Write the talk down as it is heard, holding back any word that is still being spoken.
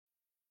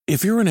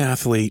If you're an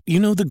athlete, you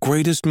know the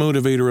greatest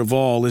motivator of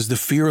all is the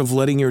fear of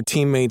letting your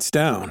teammates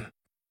down.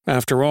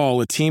 After all,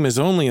 a team is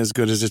only as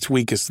good as its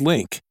weakest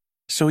link.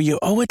 So you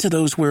owe it to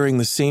those wearing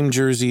the same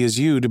jersey as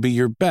you to be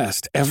your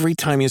best every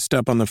time you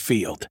step on the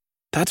field.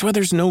 That's why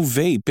there's no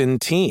vape in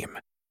team.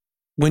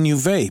 When you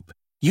vape,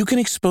 you can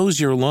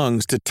expose your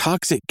lungs to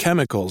toxic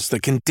chemicals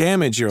that can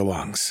damage your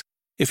lungs.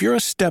 If you're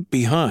a step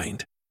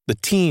behind, the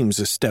team's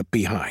a step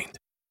behind.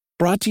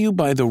 Brought to you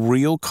by The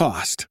Real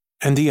Cost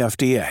and the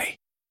FDA.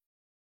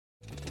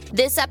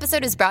 This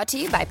episode is brought to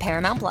you by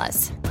Paramount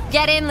Plus.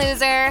 Get in,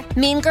 loser!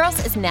 Mean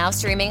Girls is now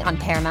streaming on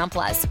Paramount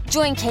Plus.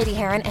 Join Katie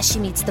Heron as she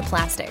meets the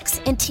plastics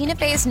in Tina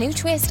Fey's new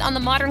twist on the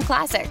modern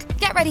classic.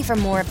 Get ready for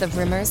more of the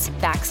rumors,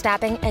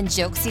 backstabbing, and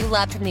jokes you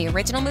loved from the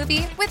original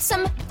movie with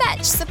some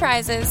fetch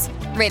surprises.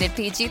 Rated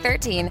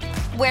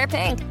PG-13. Wear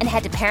pink and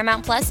head to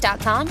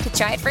ParamountPlus.com to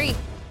try it free.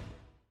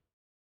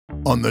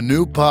 On the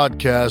new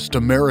podcast,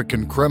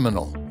 American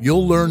Criminal,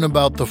 you'll learn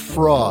about the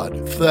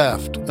fraud,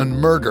 theft, and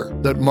murder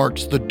that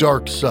marks the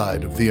dark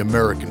side of the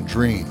American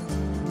dream.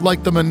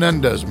 Like the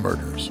Menendez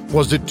murders.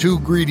 Was it two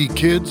greedy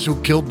kids who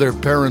killed their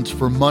parents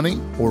for money,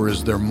 or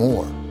is there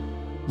more?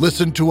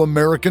 Listen to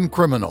American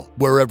Criminal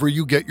wherever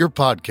you get your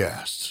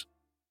podcasts.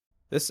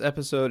 This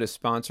episode is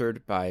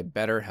sponsored by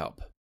BetterHelp.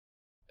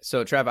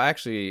 So, Trav, I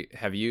actually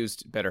have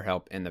used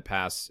BetterHelp in the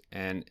past,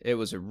 and it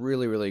was a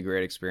really, really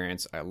great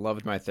experience. I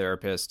loved my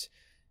therapist.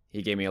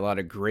 He gave me a lot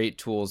of great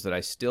tools that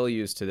I still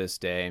use to this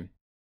day.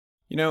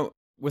 You know,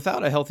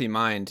 without a healthy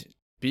mind,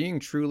 being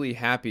truly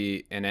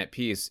happy and at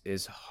peace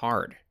is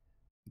hard.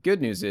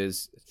 Good news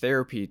is,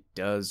 therapy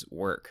does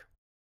work.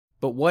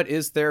 But what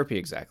is therapy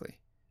exactly?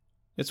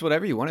 It's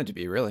whatever you want it to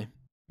be, really.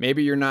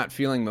 Maybe you're not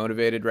feeling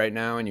motivated right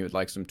now and you would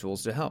like some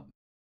tools to help.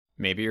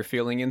 Maybe you're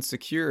feeling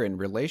insecure in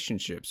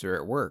relationships or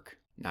at work,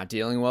 not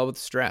dealing well with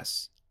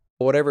stress.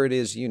 Whatever it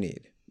is you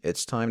need,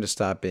 it's time to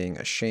stop being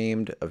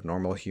ashamed of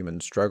normal human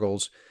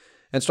struggles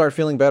and start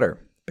feeling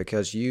better,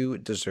 because you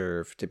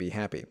deserve to be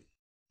happy.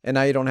 And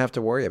now you don't have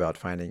to worry about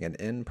finding an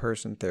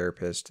in-person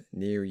therapist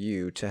near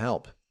you to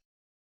help.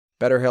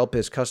 BetterHelp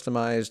is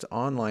customized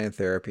online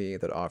therapy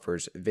that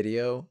offers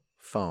video,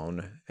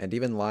 phone, and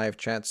even live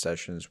chat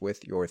sessions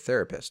with your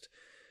therapist,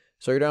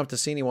 so you don't have to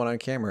see anyone on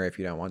camera if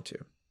you don't want to.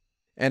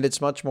 And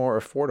it's much more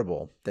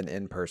affordable than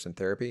in-person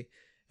therapy,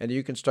 and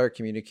you can start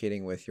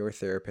communicating with your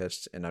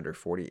therapist in under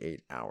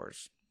 48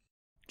 hours.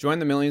 Join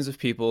the millions of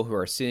people who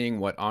are seeing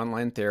what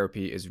online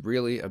therapy is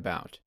really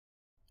about.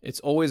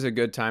 It's always a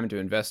good time to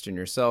invest in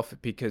yourself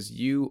because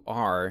you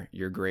are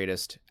your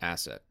greatest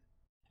asset.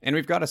 And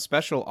we've got a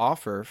special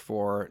offer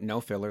for No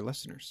Filler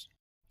listeners.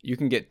 You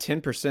can get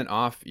 10%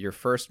 off your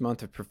first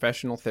month of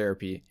professional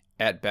therapy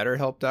at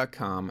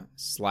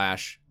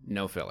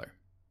betterhelp.com/nofiller.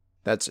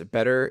 That's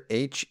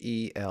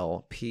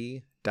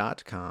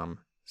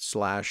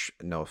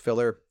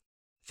betterhelp.com/nofiller.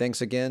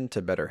 Thanks again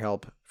to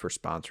BetterHelp for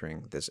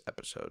sponsoring this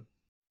episode.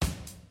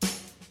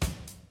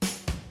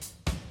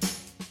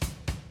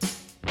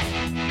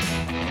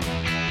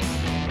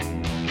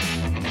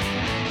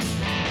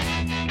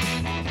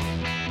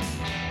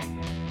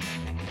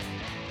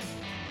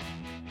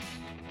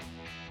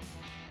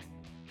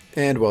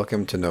 And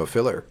welcome to No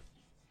Filler,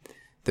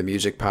 the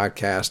music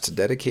podcast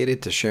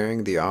dedicated to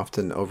sharing the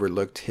often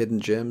overlooked hidden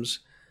gems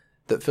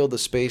that fill the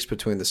space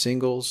between the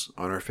singles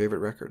on our favorite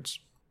records.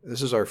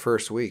 This is our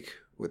first week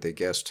with a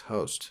guest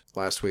host.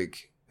 Last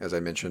week, as I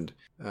mentioned,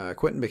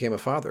 Quentin became a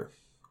father.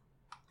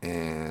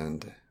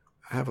 And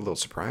I have a little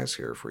surprise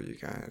here for you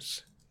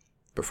guys.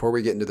 Before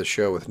we get into the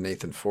show with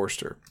Nathan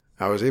Forster,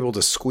 I was able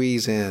to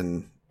squeeze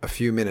in a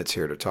few minutes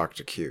here to talk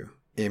to Q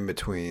in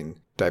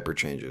between diaper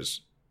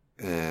changes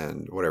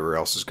and whatever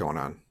else is going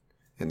on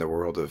in the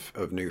world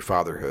of new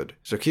fatherhood.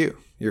 So Q,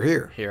 you're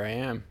here. Here I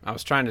am. I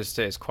was trying to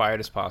stay as quiet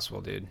as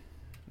possible, dude.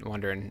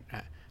 Wondering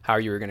how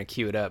you were going to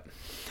cue it up.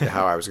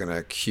 How I was going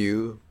to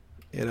cue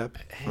it up?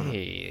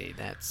 Hey,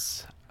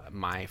 that's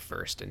my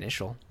first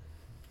initial.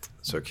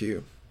 So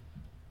Q,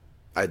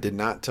 I did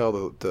not tell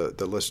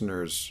the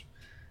listeners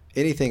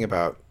anything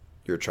about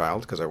your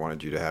child because I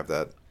wanted you to have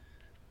that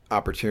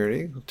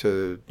opportunity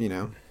to,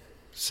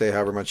 say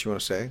however much you want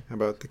to say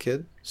about the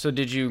kid. So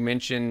did you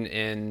mention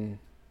in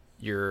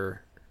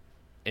your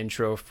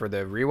intro for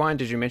the rewind,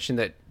 did you mention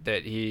that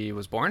he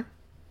was born?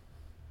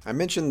 I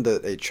mentioned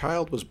that a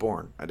child was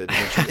born. I didn't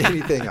mention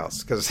anything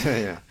else because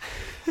I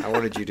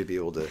wanted you to be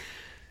able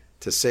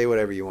to say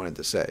whatever you wanted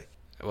to say.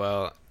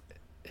 Well,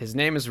 his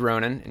name is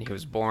Ronan, and he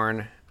was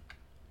born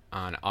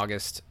on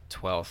August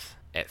 12th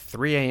at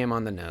 3 a.m.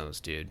 on the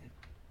nose, dude.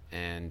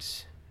 And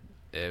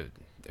it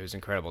was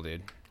incredible,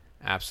 dude.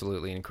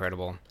 Absolutely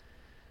incredible.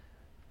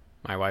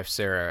 My wife,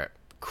 Sarah,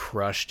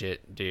 crushed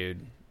it,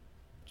 dude.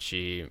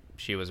 She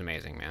was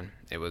amazing, man.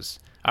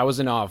 I was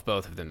in awe of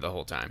both of them the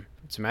whole time.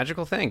 It's a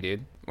magical thing,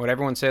 dude. What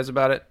everyone says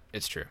about it,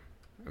 it's true.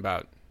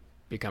 About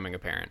becoming a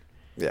parent.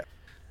 Yeah.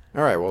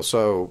 All right, well,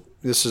 so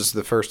this is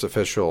the first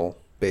official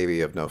baby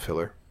of No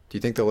Filler. Do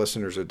you think the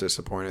listeners are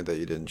disappointed that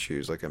you didn't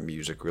choose like a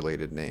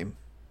music-related name?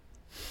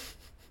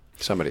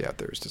 Somebody out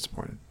there is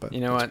disappointed. But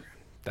you know what?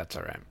 That's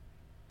all right.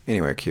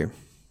 Anyway, Q,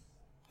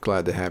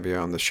 glad to have you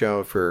on the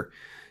show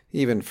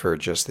even for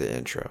just the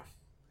intro.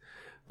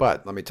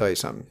 But let me tell you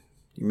something.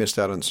 You missed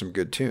out on some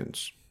good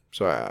tunes.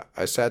 So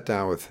I sat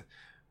down with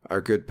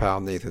our good pal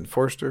Nathan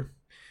Forster,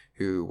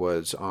 who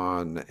was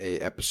on a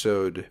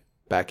episode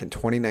back in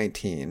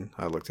 2019.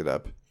 I looked it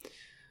up,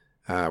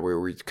 where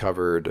we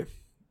covered,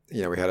 we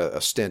had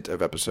a stint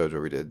of episodes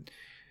where we did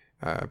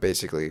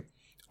basically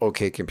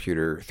OK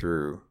Computer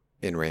through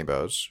In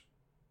Rainbows,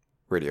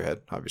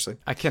 Radiohead, obviously.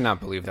 I cannot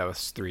believe that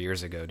was 3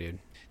 years ago, dude.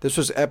 This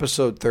was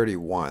episode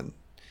 31.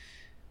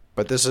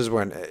 But this is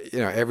when,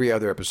 every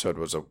other episode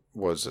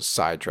was a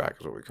sidetrack,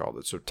 is what we called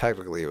it. So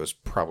technically it was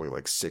probably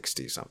like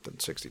 60-something,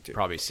 62.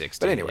 Probably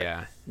 60, but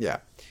anyway, yeah.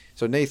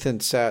 So Nathan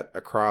sat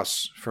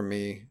across from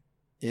me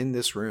in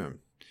this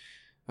room.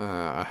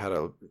 I had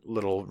a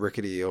little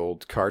rickety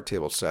old card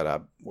table set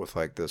up with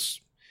like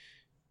this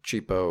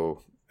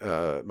cheapo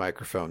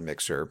microphone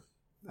mixer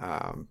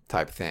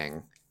type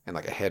thing and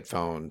like a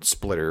headphone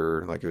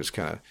splitter. Like it was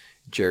kind of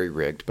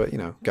jerry-rigged, but,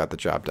 got the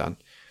job done.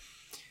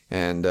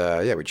 And,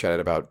 we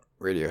chatted about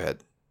Radiohead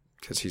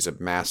because he's a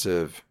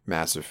massive,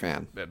 massive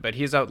fan. But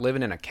he's out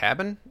living in a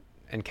cabin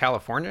in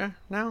California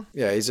now?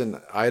 Yeah, he's in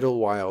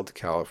Idlewild,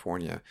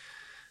 California.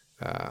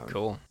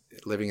 Cool.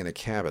 Living in a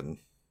cabin,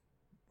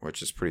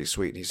 which is pretty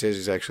sweet. He says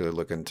he's actually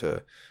looking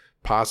to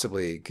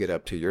possibly get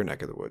up to your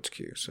neck of the woods,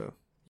 Q. So,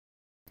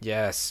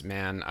 yes,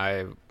 man.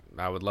 I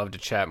would love to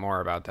chat more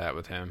about that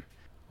with him.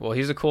 Well,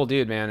 he's a cool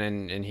dude, man,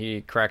 and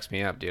he cracks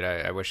me up, dude.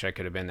 I wish I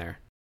could have been there.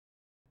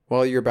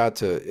 Well,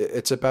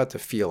 it's about to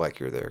feel like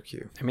you're there,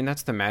 Q. I mean,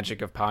 that's the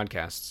magic of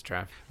podcasts,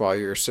 Trav. While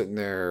you're sitting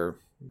there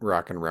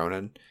rocking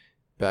Ronan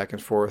back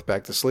and forth,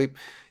 back to sleep,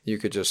 you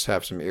could just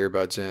have some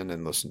earbuds in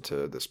and listen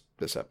to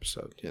this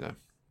episode,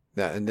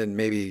 That, and then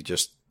maybe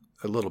just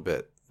a little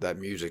bit, that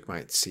music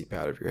might seep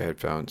out of your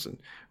headphones and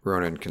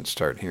Ronan can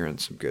start hearing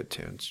some good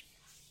tunes.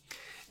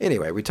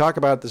 Anyway, we talk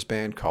about this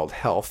band called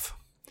Health,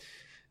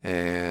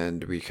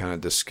 and we kind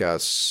of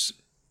discuss,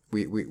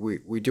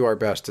 we do our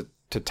best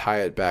to tie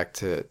it back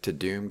to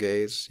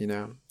Doomgaze,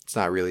 It's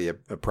not really a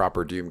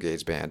proper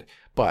Doomgaze band,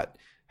 but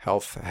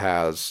Health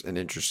has an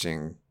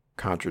interesting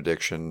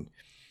contradiction,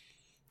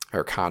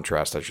 or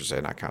contrast, I should say,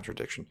 not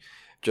contradiction.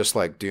 Just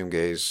like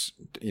Doomgaze,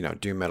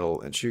 doom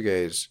metal and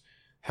shoegaze,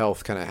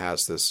 Health kind of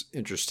has this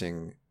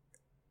interesting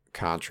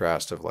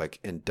contrast of like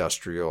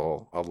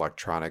industrial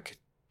electronic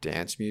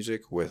dance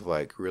music with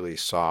like really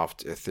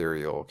soft,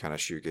 ethereal kind of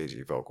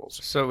shoegazy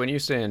vocals. So when you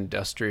say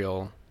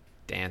industrial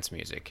dance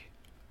music,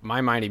 my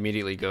mind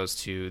immediately goes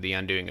to The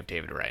Undoing of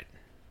David Wright.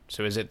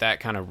 So is it that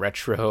kind of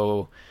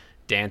retro,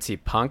 dancey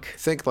punk?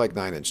 Think like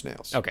Nine Inch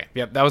Nails. Okay,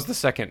 yep, that was the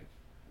second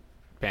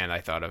band I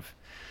thought of.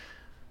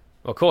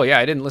 Well, cool. Yeah,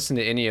 I didn't listen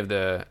to any of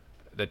the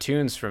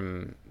tunes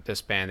from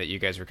this band that you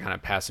guys were kind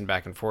of passing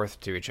back and forth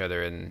to each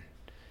other in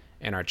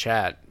our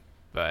chat.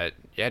 But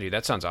yeah, dude,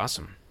 that sounds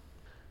awesome.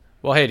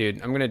 Well, hey, dude,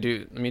 let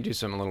me do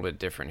something a little bit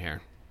different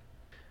here.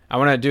 I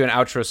want to do an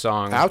outro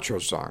song.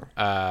 Outro song.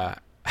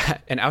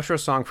 An outro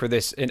song for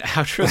this intro.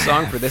 For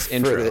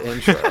the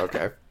intro,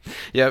 okay.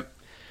 Yep.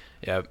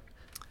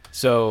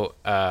 So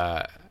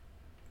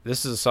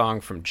this is a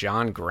song from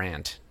John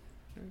Grant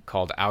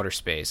called Outer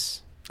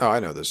Space. Oh, I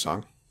know this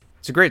song.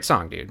 It's a great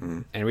song, dude.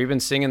 Mm. And we've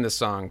been singing this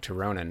song to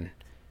Ronan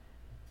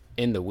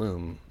in the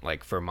womb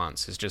like for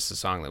months. It's just a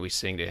song that we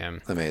sing to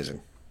him.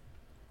 Amazing.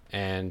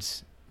 And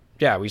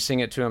yeah, we sing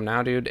it to him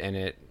now, dude, and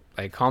it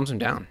like calms him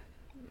down.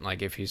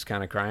 Like if he's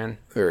kind of crying,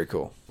 very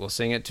cool. We'll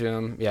sing it to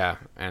him, yeah,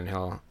 and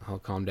he'll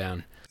calm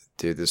down.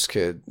 Dude, this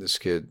kid,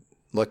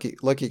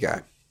 lucky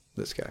guy.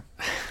 This guy.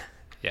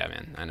 Yeah,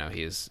 man, I know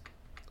he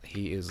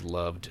is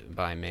loved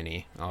by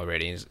many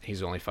already.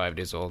 He's only 5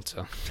 days old,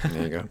 so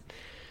there you go.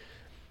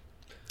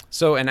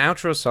 So an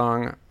outro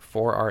song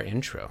for our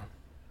intro.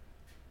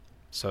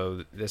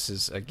 So this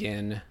is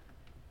again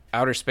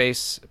Outer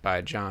Space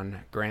by John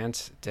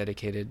Grant,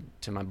 dedicated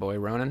to my boy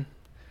Ronan.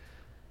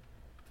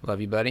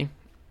 Love you, buddy.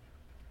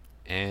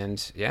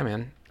 And yeah,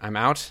 man, I'm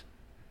out.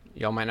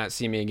 Y'all might not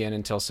see me again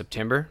until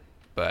September,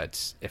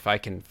 but if I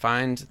can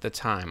find the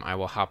time, I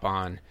will hop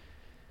on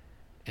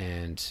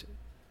and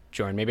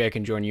join. Maybe I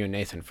can join you and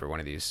Nathan for one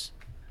of these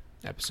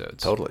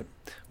episodes. Totally.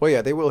 Well,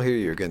 yeah, they will hear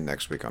you again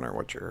next week on our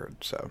What You Heard,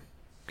 so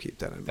keep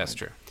that in mind. That's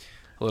true.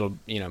 A little,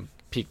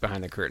 peek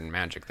behind the curtain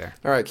magic there.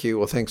 All right, Q.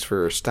 Well, thanks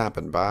for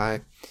stopping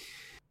by.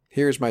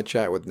 Here's my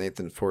chat with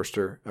Nathan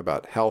Forster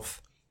about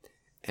Health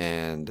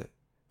and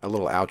a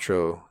little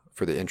outro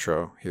for the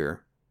intro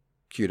here,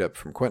 queued up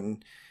from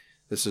Quentin.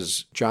 This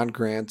is John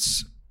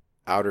Grant's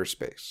Outer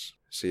Space.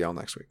 See y'all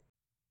next week.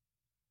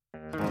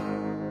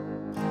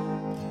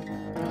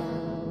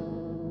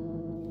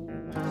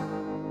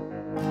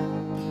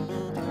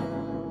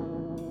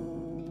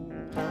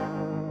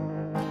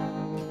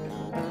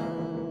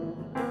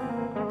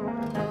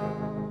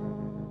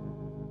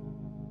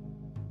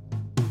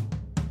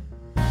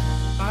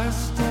 I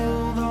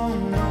still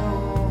don't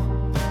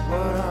know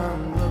what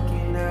I'm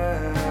looking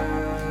at,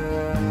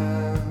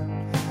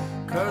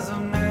 'cause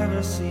I've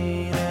never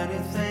seen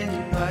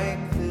anything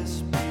like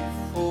this before.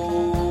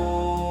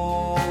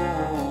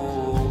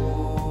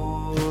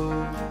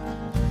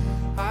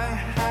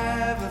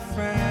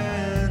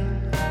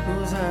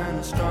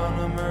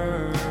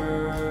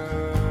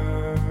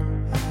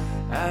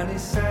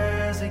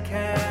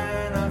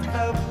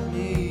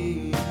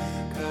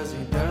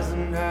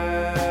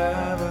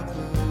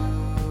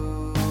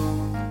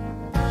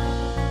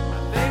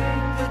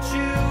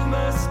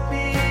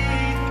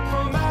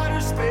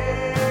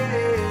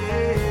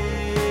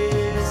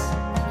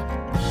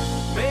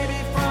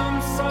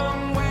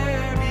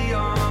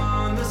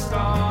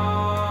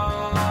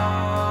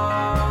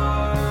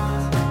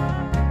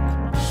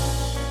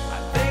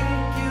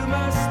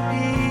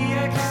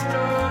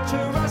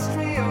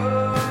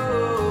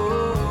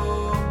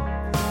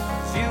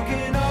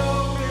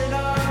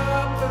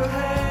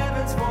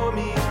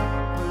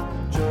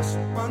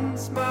 one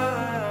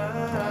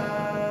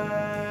smile,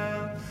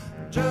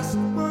 just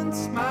one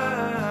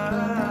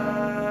smile,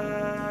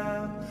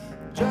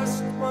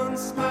 just one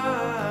smile.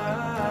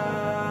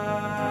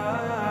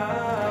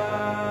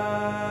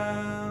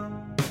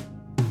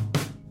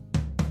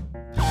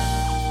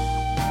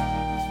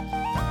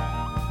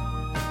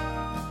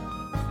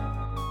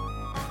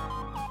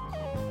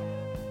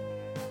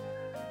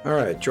 All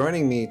right,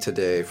 joining me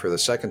today for the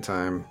second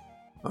time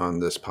on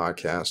this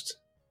podcast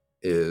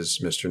is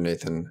Mr.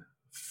 Nathan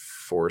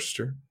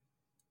Forster.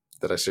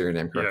 Did I say your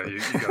name correctly?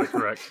 Yeah, you got it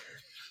correct.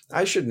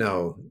 I should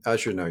know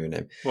your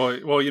name.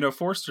 Well,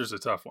 Forster's a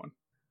tough one.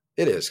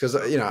 It is because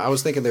I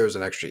was thinking there was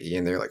an extra e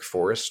in there, like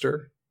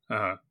Forrester,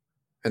 Uh-huh.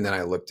 and then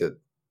I looked at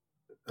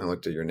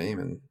your name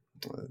and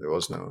there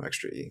was no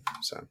extra e.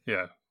 So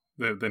Yeah.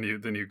 Then you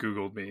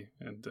Googled me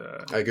and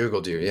I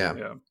Googled you. Yeah.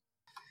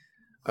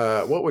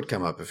 yeah. What would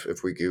come up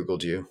if we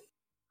Googled you?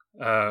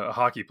 A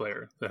hockey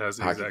player that has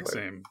the Hockey exact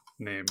player. same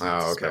name.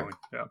 Oh, okay. Spelling.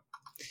 Yeah.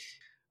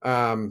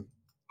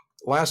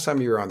 Last time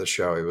you were on the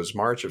show, it was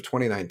March of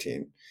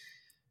 2019,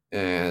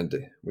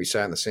 and we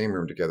sat in the same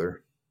room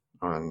together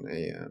on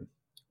a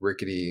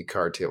rickety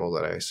card table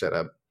that I set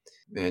up,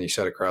 and you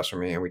sat across from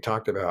me, and we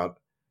talked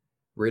about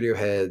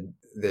Radiohead,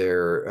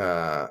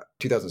 their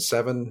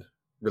 2007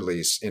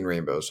 release In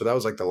Rainbows. So that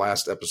was like the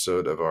last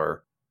episode of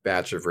our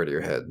batch of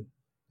Radiohead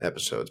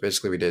episodes.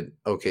 Basically, we did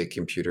OK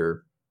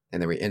Computer, and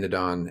then we ended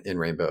on In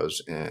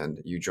Rainbows, and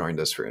you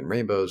joined us for In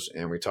Rainbows,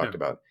 and we talked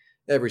about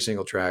every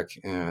single track,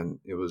 and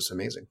it was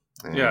amazing.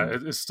 And Yeah,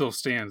 it still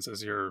stands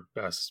as your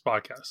best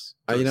podcast.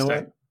 you know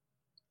what?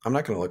 I'm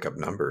not going to look up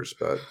numbers,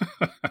 but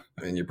I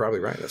mean, you're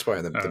probably right. That's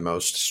probably the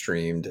most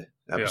streamed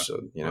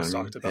episode. You know what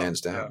I mean? Hands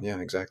down. Yeah,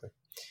 exactly.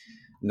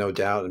 No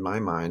doubt in my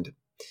mind.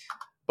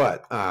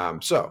 But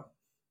so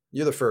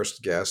you're the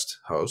first guest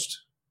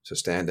host to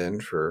stand in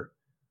for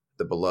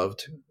the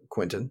beloved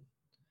Quentin.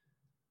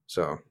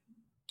 So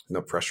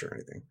no pressure or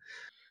anything.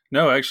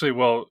 No, actually,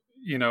 well,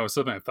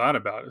 something I thought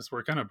about is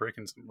we're kind of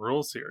breaking some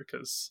rules here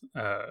because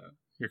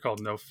you're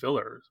called No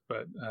Filler,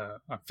 but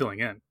I'm filling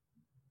in.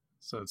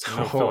 So it's a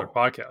No Filler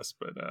podcast,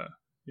 but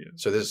yeah.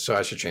 So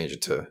I should change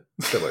it to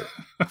filler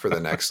for the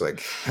next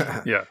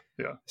yeah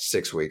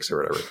 6 weeks or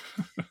whatever.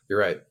 You're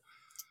right.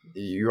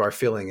 You are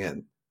filling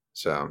in.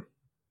 So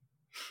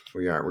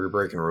we're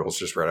breaking rules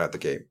just right out the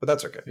gate, but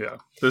that's okay. Yeah.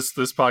 This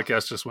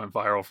podcast just went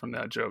viral from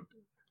that joke.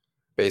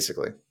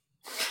 Basically.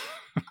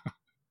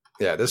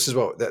 Yeah, this is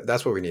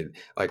that's what we need.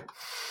 Like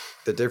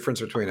the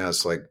difference between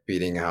us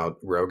beating out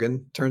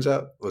Rogan, turns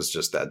out, was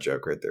just that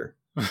joke right there.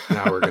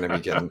 Now we're going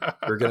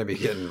to be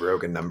getting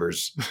Rogan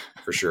numbers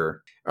for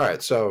sure. All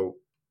right, so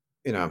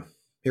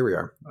here we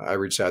are. I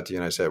reached out to you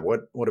and I said,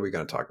 "What are we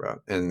going to talk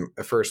about?" And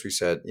at first we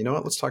said, "You know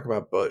what? Let's talk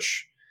about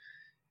Bush."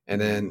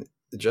 And then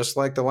just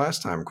like the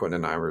last time,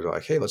 Quentin and I were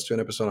like, "Hey, let's do an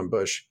episode on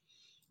Bush."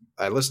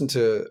 I listened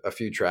to a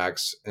few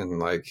tracks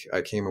and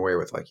I came away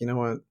with you know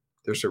what?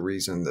 There's a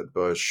reason that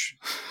Bush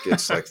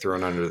gets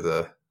thrown under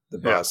the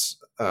bus.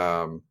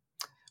 I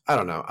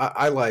don't know.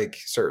 I like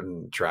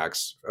certain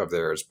tracks of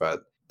theirs,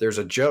 but there's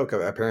a joke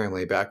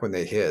apparently back when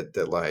they hit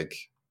that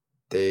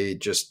they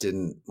just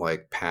didn't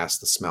pass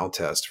the smell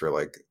test for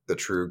the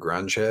true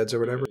grunge heads or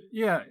whatever.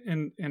 Yeah,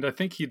 and I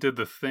think he did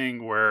the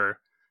thing where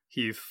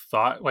he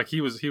thought he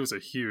was a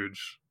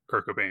huge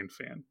Kurt Cobain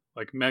fan,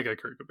 mega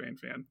Kurt Cobain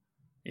fan,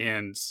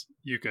 and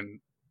you can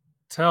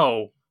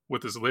tell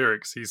with his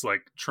lyrics, he's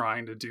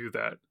trying to do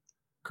that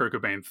Kurt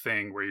Cobain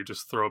thing where you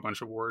just throw a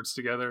bunch of words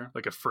together,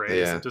 like a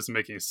phrase that doesn't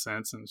make any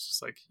sense. And it's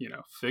just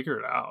figure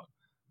it out.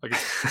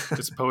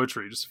 It's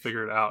poetry, just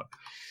figure it out.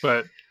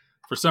 But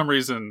for some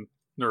reason,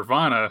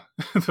 Nirvana,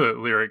 the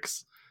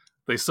lyrics,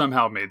 they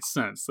somehow made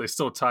sense. They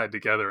still tied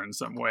together in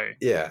some way.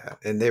 Yeah.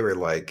 And they were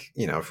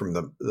from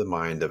the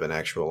mind of an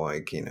actual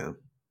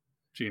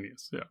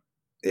genius. Yeah.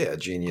 Yeah.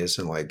 Genius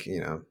and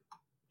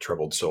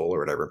troubled soul or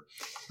whatever.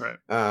 Right.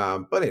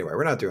 But anyway,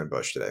 we're not doing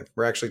Bush today.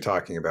 We're actually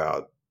talking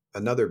about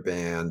another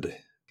band.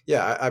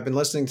 Yeah, I've been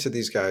listening to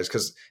these guys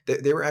because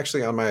they were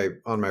actually on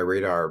my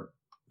radar,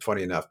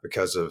 funny enough,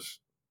 because of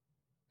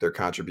their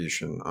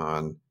contribution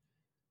on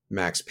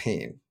Max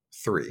Payne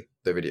 3,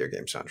 the video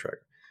game soundtrack.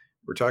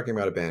 We're talking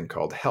about a band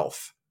called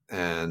Health.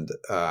 And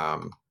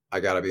I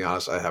got to be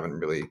honest, I haven't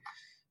really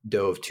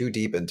dove too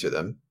deep into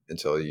them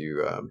until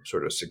you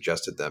sort of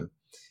suggested them.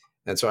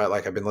 And so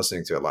I've been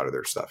listening to a lot of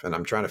their stuff, and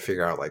I'm trying to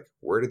figure out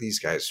where do these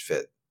guys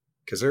fit?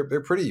 Because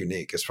they're pretty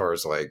unique as far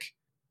as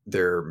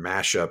their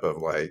mashup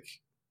of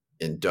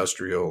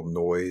industrial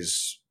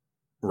noise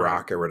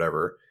rock or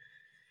whatever,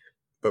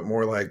 but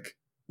more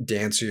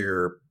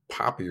dancier,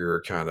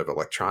 poppier kind of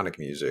electronic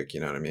music.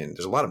 You know what I mean?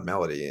 There's a lot of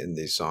melody in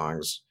these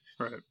songs,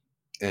 right?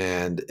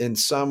 And in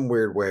some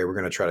weird way, we're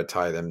going to try to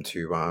tie them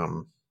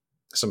to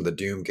some of the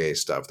doom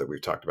gaze stuff that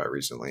we've talked about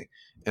recently,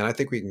 and I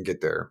think we can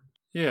get there.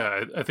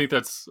 Yeah, I think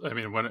that's. I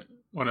mean,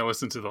 when I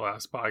listened to the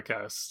last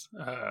podcast,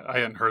 I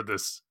hadn't heard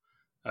this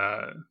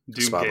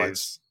doom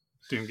gaze.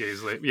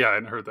 Yeah, I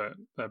hadn't heard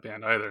that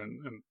band either,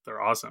 and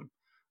they're awesome.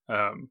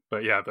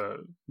 But yeah,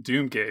 the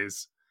doom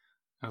gaze,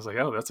 I was like,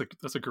 oh,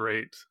 that's a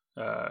great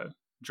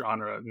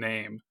genre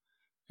name,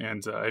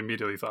 and I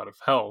immediately thought of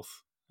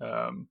Health,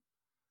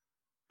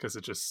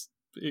 because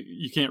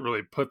you can't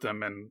really put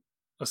them in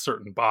a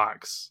certain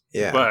box.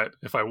 Yeah. But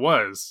if I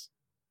was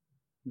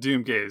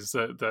Doomgaze,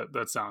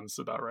 that sounds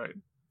about right.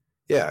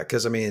 Yeah,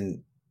 because I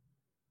mean,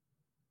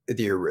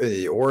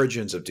 the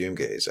origins of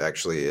Doomgaze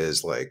actually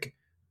is like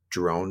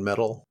drone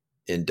metal,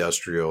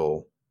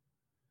 industrial,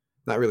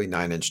 not really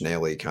Nine Inch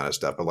Nail-y kind of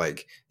stuff, but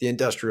like the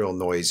industrial,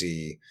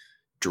 noisy,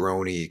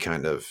 droney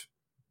kind of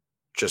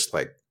just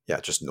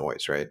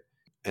noise, right?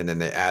 And then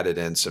they added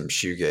in some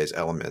shoegaze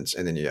elements,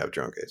 and then you have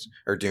drone gaze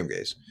or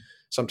doomgaze,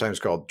 sometimes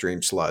called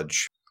dream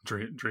sludge,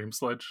 Dream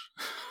Sludge.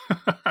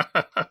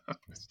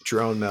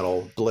 drone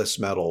metal, bliss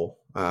metal.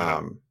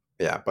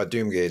 Yeah, but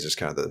doomgaze is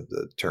kind of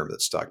the term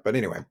that stuck. But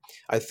anyway,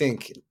 I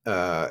think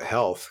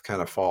Health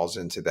kind of falls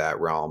into that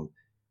realm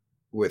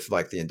with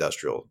like the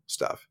industrial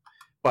stuff,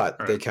 but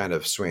Right. they kind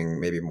of swing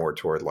maybe more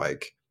toward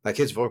like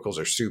his vocals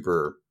are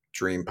super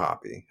dream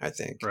poppy. I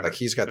think Right. like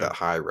he's got that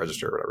high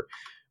register or whatever,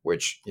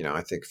 which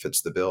I think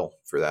fits the bill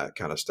for that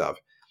kind of stuff.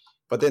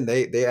 But then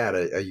they add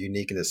a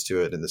uniqueness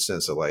to it in the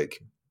sense of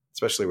like,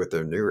 especially with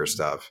their newer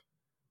stuff.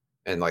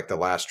 And like the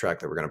last track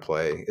that we're going to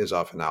play is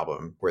off an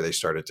album where they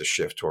started to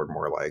shift toward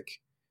more like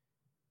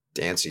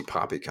dancey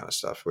poppy kind of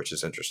stuff, which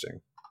is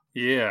interesting.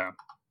 Yeah.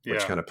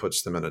 Which kind of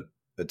puts them in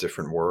a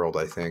different world,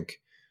 I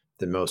think,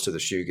 than most of the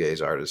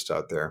shoegaze artists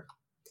out there.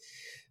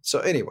 So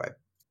anyway,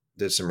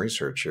 did some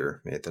research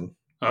here, Nathan.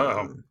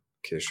 In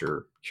case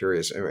you're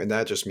curious. And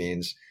that just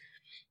means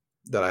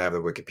that I have the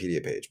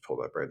Wikipedia page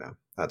pulled up right now.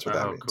 That's what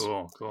that means.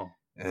 Cool.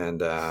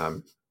 And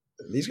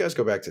these guys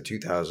go back to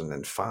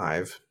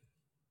 2005.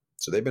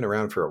 So they've been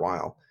around for a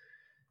while.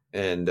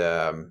 And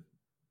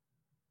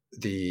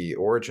the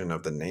origin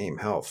of the name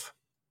Health,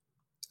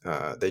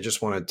 they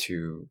just wanted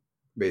to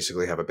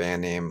basically have a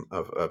band name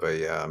of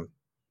an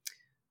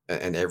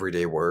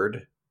everyday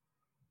word.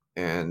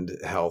 And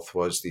health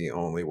was the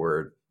only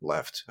word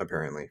left,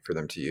 apparently, for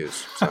them to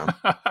use. So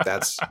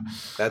that's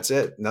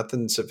it.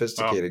 Nothing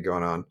sophisticated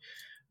going on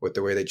with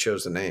the way they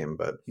chose the name,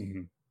 but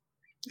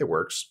it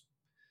works.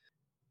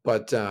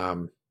 But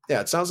yeah,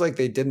 it sounds like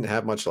they didn't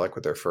have much luck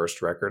with their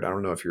first record. I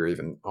don't know if you're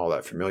even all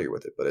that familiar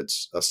with it, but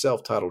it's a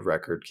self-titled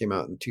record, came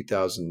out in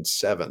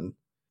 2007.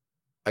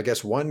 I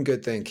guess one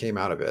good thing came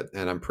out of it,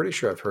 and I'm pretty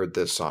sure I've heard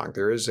this song.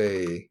 There is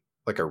a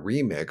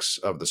remix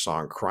of the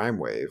song Crime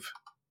Wave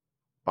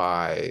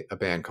by a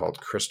band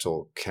called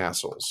Crystal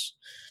Castles.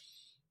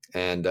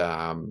 And,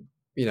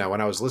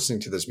 when I was listening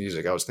to this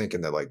music, I was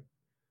thinking that like,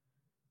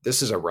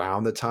 this is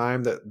around the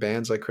time that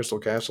bands like Crystal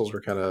Castles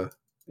were kind of,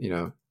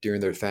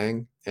 doing their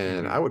thing.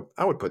 And I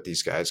would put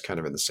these guys kind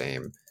of in the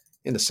same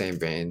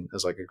vein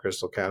as like a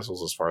Crystal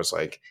Castles, as far as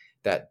like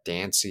that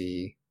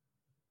dancey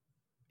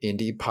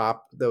indie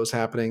pop that was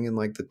happening in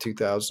like the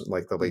 2000s,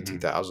 like the late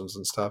 2000s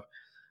and stuff.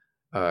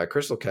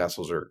 Crystal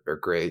Castles are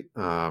great.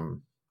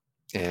 And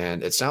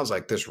it sounds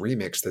like this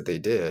remix that they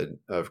did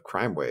of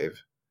Crime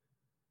Wave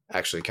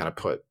actually kind of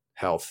put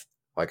Health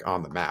like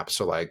on the map.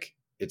 So like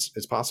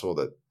it's possible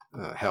that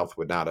Health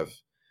would not have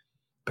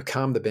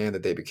become the band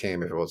that they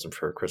became if it wasn't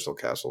for Crystal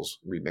Castles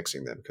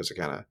remixing them, because it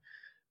kind of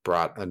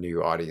brought a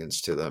new audience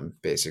to them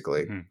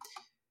basically.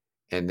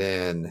 And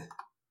then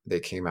they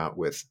came out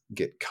with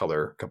Get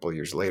Color a couple of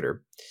years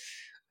later.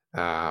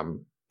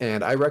 And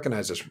I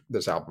recognize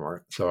this album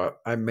art. So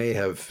we may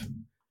have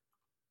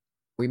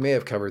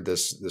covered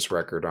this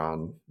record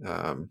on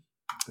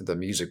the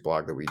music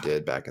blog that we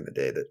did back in the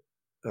day that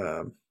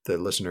the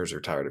listeners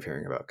are tired of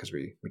hearing about, because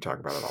we talk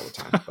about it all the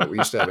time. But we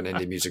used to have an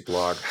indie music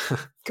blog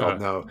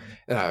called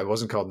it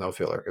wasn't called No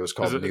Filler. It was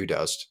called New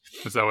Dust.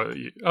 Is that what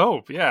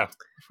oh yeah.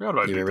 I forgot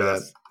about you New remember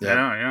Dust. that?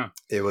 Yeah.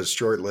 It was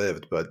short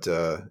lived, but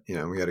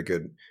we had a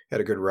good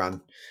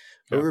run.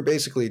 But we were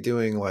basically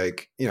doing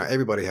like,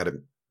 everybody had a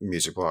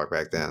music blog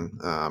back then.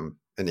 An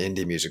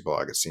indie music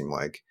blog, it seemed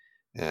like.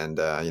 And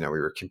we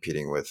were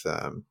competing with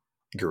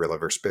Gorilla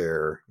vs.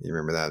 Bear. You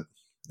remember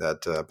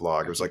that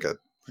blog? It was like I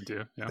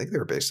do. Yeah. I think they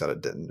were based out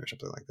of Denton or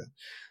something like that.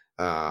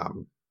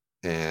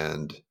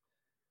 And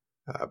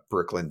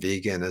Brooklyn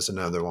Vegan is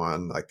another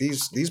one. Like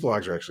these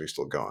blogs are actually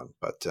still going,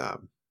 but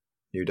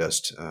New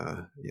Dust,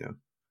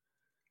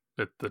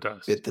 bit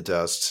the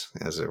dust,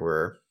 as it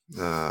were.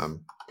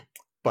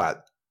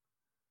 But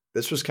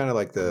this was kind of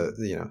like the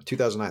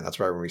 2009. That's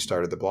right when we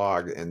started the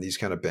blog, and these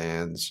kind of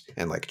bands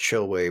and like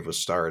chill wave was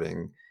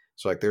starting.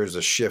 So like there was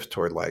a shift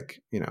toward like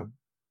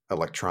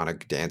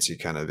electronic dancey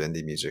kind of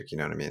indie music. You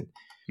know what I mean?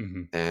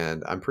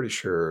 And I'm pretty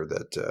sure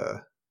that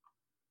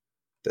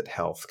that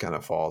Health kind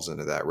of falls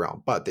into that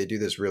realm. But they do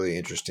this really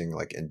interesting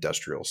like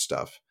industrial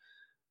stuff,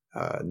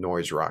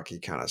 noise rocky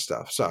kind of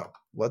stuff. So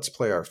let's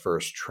play our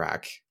first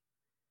track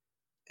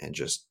and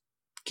just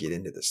get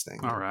into this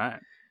thing. All right.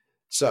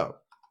 So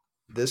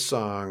this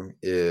song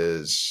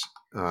is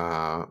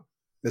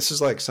this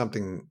is like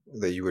something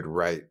that you would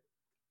write,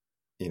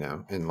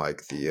 in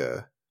like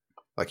the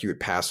like you would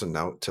pass a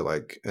note to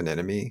like an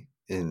enemy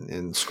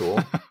in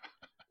school.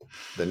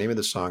 The name of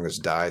the song is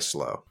Die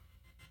Slow.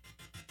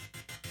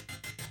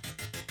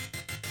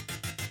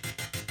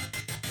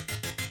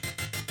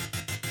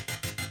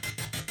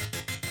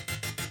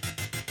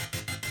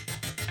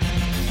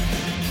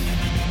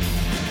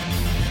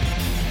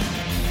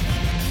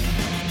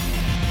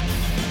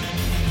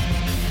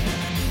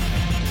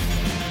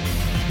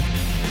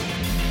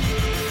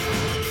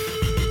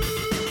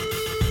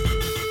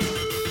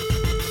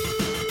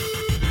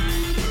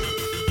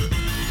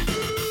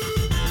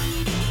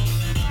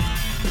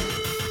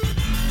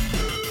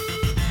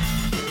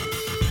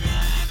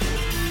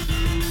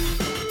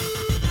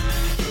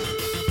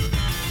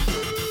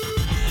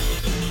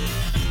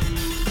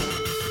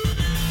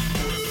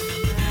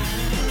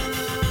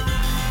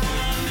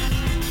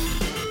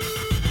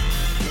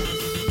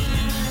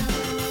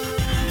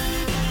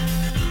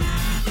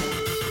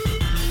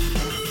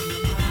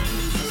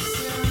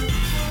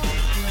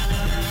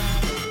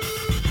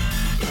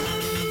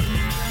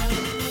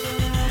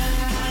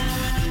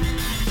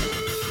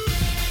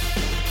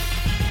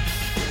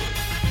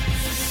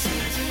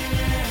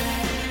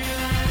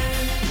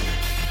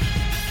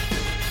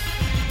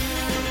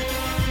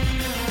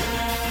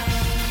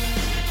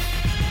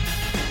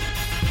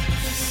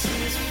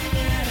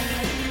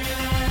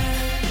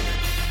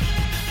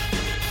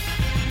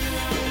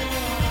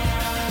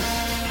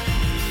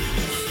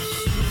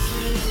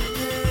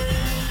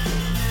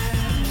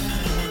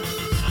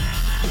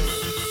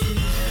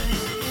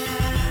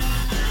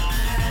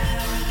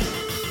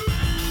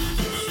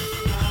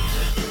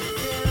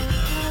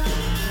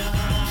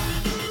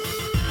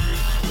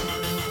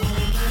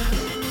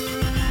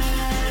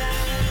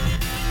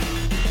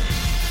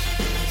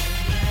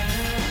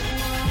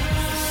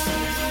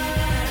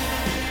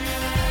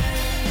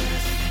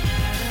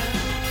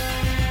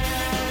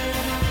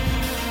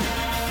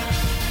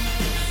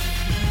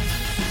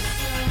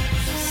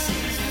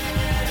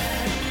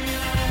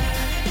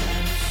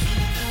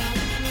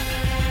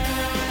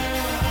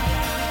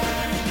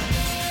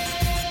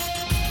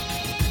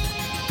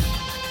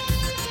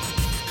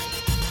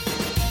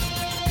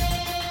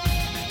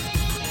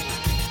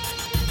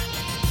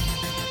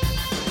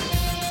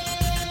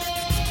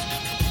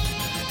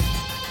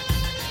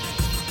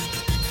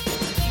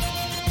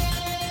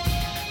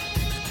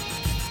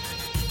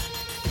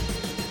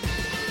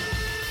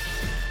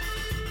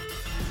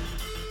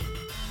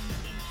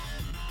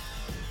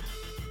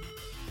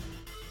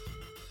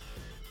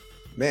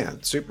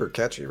 man, super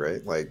catchy,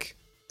 right? Like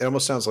it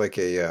almost sounds like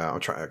a. I'm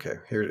trying. Okay,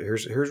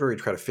 here's where we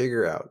try to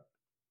figure out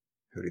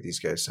who do these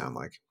guys sound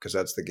like, because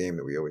that's the game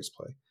that we always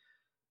play.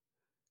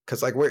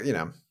 Because like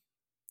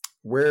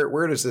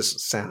where does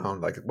this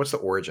sound like? What's the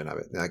origin of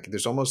it? Like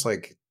there's almost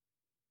like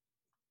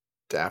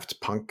Daft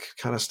Punk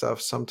kind of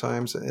stuff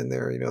sometimes in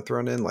there,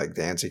 thrown in like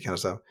dancey kind of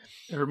stuff.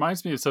 It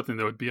reminds me of something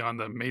that would be on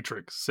the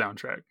Matrix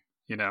soundtrack.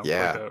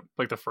 Yeah,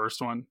 like the first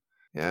one.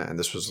 Yeah, and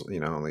this was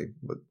only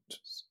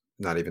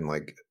not even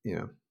like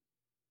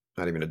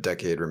not even a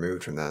decade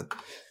removed from that.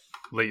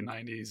 Late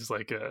 90s,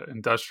 like a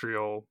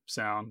industrial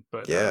sound,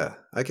 but yeah,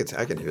 I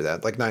can hear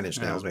that, like Nine Inch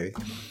Nails, maybe.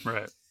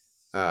 Right.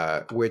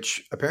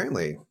 Which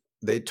apparently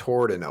they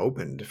toured and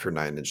opened for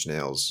Nine Inch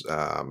Nails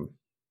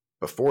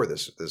before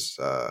this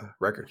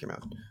record came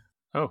out.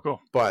 Oh, cool.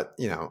 But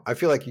I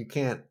feel like you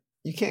can't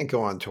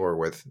go on tour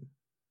with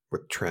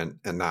Trent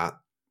and not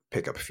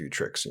pick up a few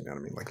tricks. You know what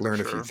I mean? Like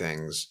learn a few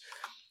things.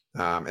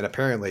 And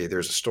apparently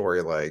there's a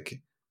story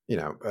like,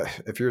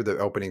 if you're the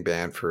opening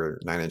band for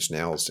Nine Inch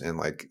Nails and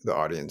like the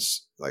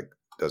audience like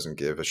doesn't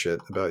give a shit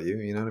about you,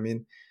 you know what I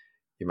mean?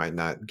 You might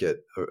not get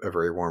a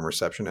very warm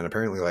reception. And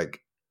apparently like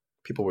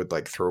people would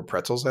like throw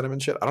pretzels at him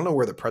and shit. I don't know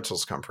where the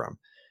pretzels come from,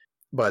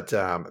 but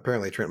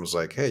apparently Trent was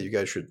like, hey, you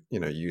guys should,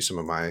 use some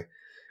of my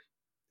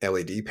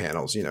LED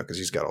panels, because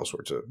he's got all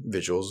sorts of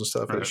visuals and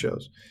stuff at his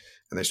shows.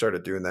 And they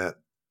started doing that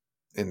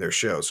in their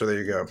show. So there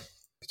you go.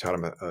 He taught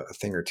him a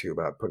thing or two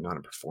about putting on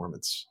a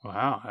performance.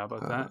 Wow. How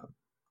about that?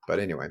 But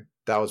anyway,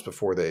 that was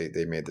before they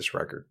made this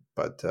record.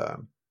 But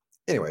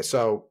anyway,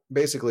 so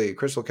basically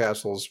Crystal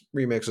Castles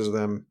remixes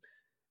them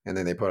and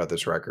then they put out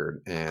this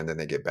record and then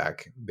they get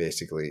back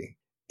basically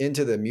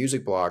into the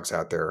music blogs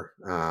out there,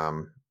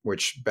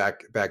 which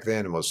back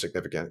then was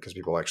significant because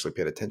people actually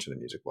paid attention to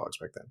music blogs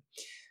back then.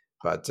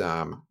 But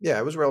yeah,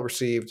 it was well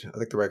received. I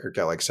think the record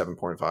got like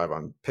 7.5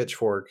 on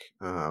Pitchfork.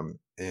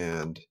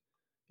 And,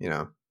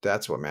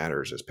 that's what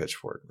matters is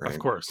Pitchfork, right? Of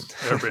course.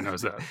 Everybody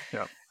knows that.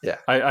 Yeah. Yeah.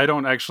 I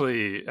don't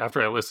actually,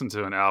 after I listen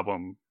to an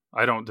album,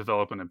 I don't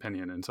develop an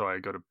opinion until I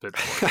go to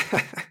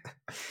Pitchfork.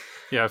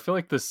 Yeah. I feel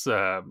like this,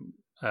 bringing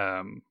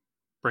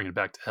it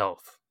back to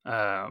health.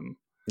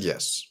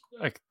 Yes.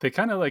 Like they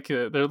kind of like,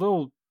 they're a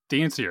little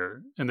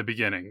dancier in the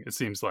beginning. It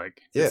seems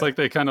like it's like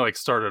they kind of like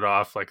started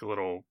off like a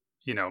little,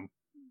 a little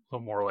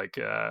more like,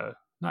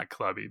 not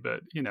clubby, but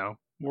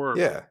more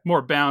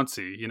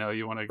bouncy,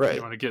 you want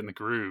to get in the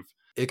groove.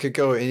 It could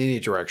go in any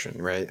direction,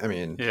 right? I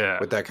mean,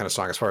 with that kind of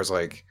song, as far as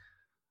like,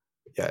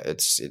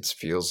 it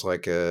feels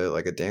like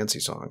a dancey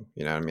song,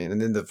 you know what I mean?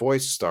 And then the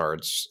voice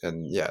starts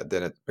and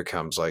then it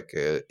becomes like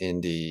a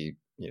indie,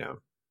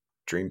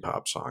 dream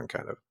pop song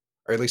kind of,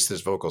 or at least his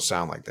vocals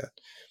sound like that.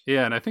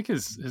 Yeah. And I think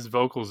his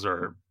vocals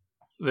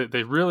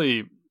they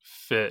really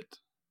fit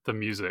the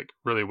music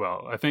really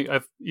well. I think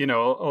a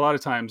lot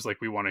of times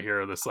like we want to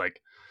hear this, like,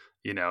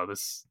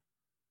 this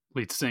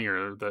lead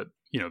singer that,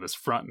 this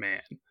front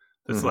man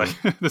that's like,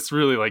 that's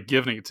really like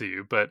giving it to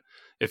you. But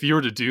if you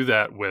were to do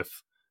that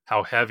with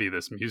how heavy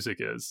this music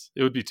is,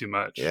 it would be too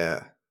much.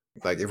 Yeah.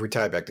 Like if we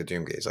tie it back to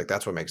Doomgaze, like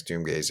that's what makes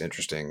Doomgaze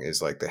interesting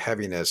is like the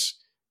heaviness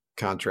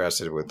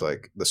contrasted with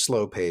like the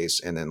slow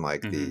pace and then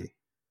like the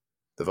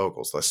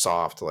vocals, the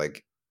soft,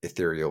 like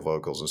ethereal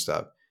vocals and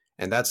stuff.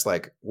 And that's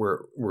like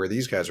where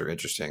these guys are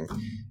interesting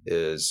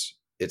is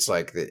it's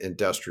like the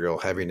industrial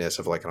heaviness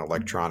of like an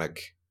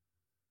electronic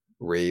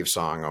rave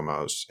song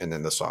almost. And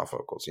then the soft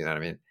vocals, you know what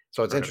I mean?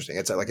 So it's interesting.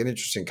 It's like an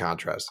interesting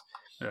contrast.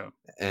 Yeah.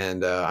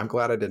 And I'm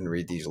glad I didn't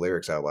read these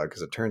lyrics out loud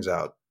because it turns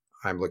out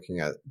I'm looking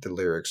at the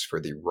lyrics for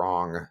the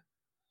wrong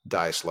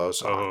Die Slow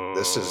song.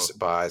 This is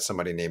by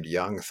somebody named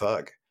Young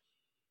Thug.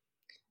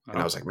 And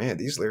I was like, man,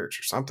 these lyrics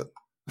are something.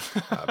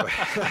 But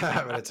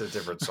it's a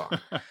different song.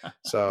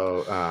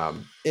 So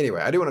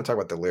anyway, I do want to talk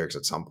about the lyrics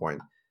at some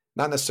point.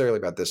 Not necessarily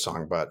about this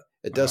song, but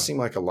it does seem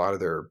like a lot of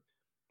their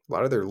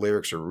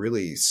lyrics are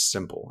really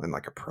simple and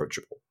like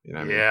approachable. You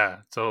know what I mean? Yeah,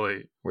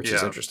 totally. Which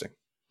is interesting.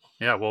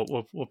 Yeah,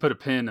 we'll put a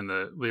pin in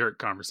the lyric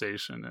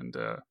conversation and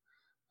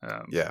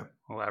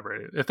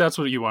elaborate it if that's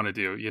what you want to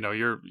do.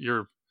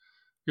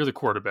 You're the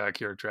quarterback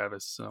here,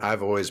 Travis. So.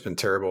 I've always been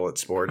terrible at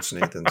sports,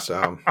 Nathan.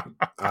 So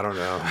I don't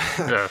know.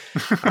 I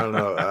don't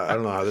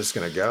know how this is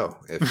going to go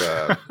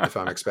if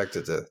I'm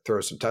expected to throw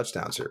some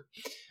touchdowns here.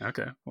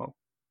 Okay. Well,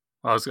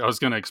 I was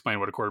going to explain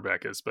what a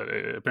quarterback is, but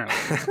apparently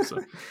not, so.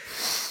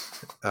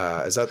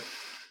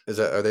 Is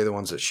that are they the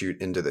ones that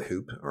shoot into the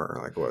hoop or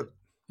like what?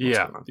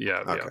 Yeah.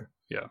 Okay.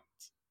 Yeah.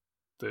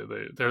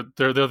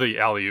 They're the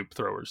alley-oop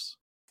throwers.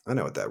 I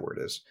know what that word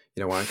is.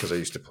 You know why? Because I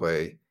used to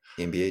play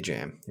NBA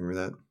Jam. You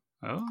remember that?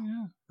 Oh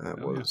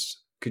yeah.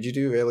 Could you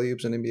do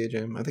alley-oops in NBA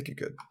Jam? I think you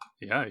could.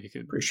 Yeah, you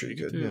could. Pretty sure you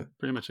could. Do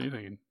pretty much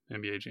anything in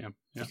NBA Jam.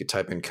 Yeah. You could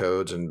type in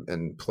codes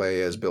and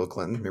play as Bill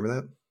Clinton.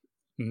 Remember that?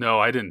 No,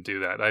 I didn't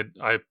do that.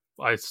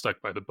 I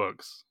stuck by the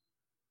books.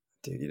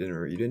 Dude, you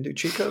didn't do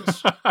cheat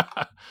codes?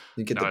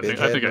 You get the big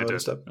I think head I did.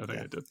 and stuff? I think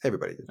I did.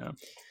 Everybody did.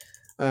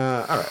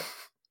 Yeah. All right.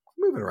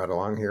 Moving right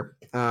along here.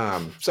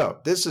 So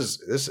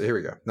this here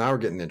we go. Now we're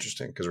getting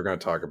interesting because we're going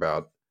to talk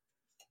about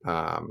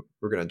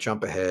we're going to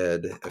jump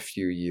ahead a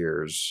few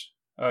years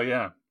Oh,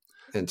 yeah.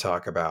 and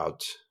talk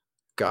about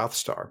Goth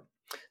Star.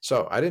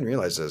 So I didn't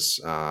realize this.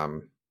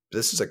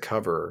 This is a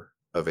cover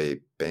of a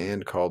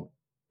band called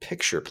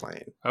Picture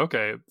Plane.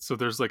 Okay, so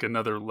there's like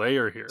another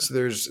layer here. So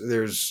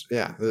there's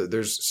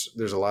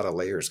a lot of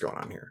layers going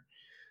on here.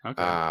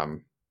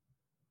 Okay.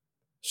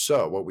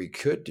 So what we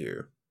could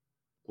do,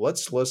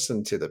 let's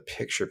listen to the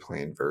Picture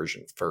Plane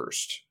version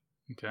first.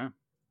 Okay.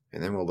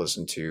 And then we'll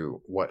listen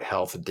to what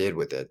Health did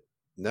with it.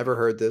 Never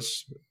heard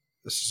this.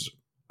 This is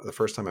the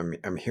first time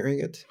I'm hearing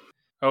it.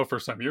 Oh,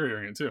 first time you're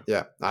hearing it too.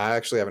 Yeah, I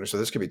actually haven't. So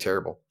this could be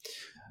terrible.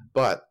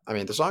 But, I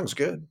mean, the song's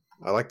good.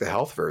 I like the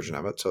Health version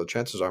of it. So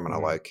chances are I'm going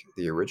to like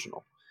the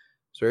original.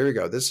 So here we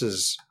go. This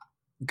is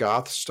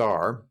Goth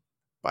Star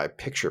by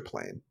Picture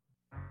Plane.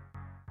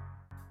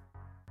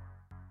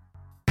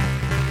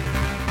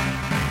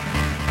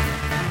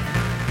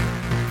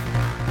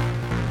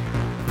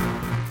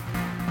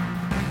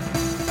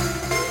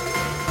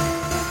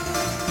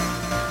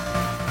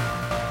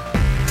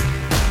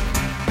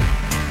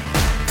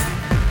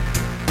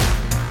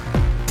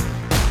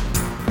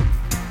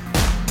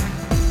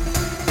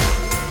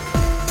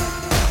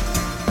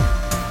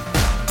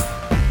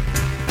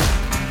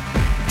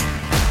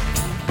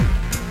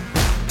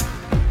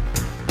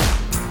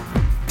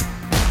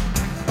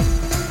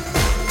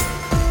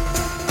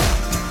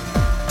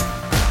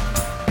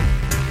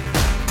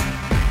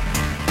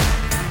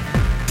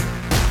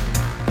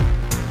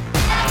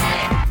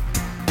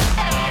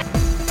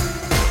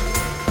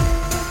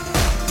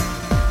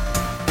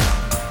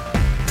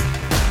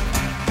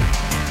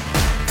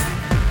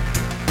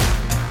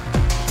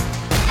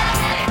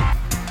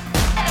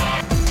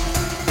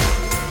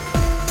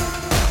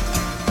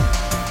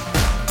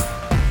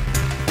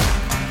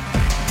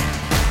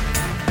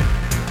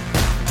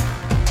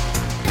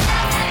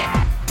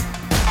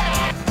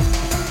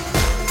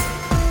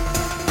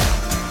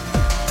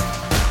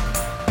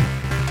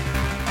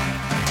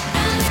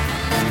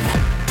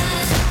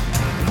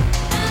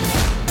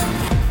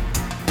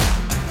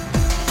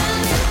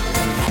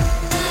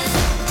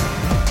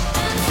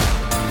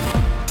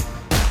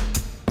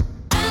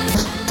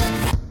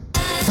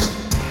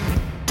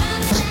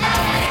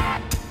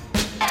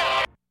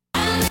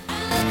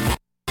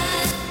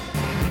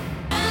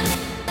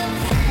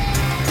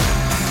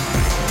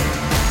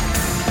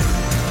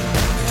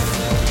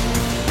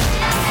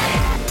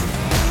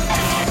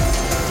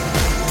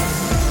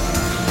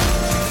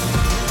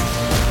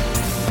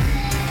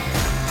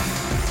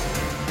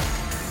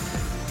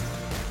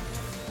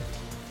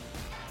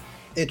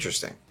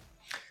 Interesting.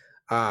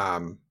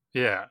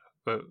 Yeah,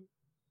 but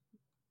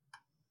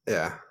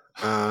Yeah.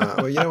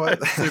 Well, you know what?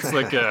 it's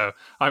like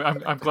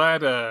I'm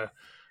glad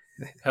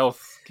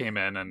Health came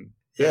in and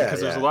Yeah,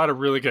 because there's a lot of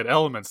really good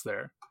elements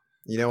there.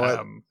 You know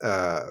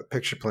what?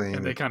 Picture Plane.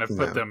 And they kind of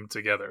put them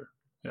together.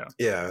 Yeah.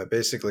 Yeah.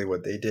 Basically,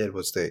 what they did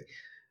was I'm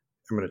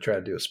going to try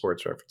to do a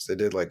sports reference. They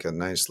did like a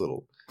nice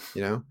little,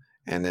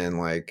 and then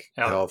like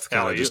Health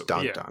kind of just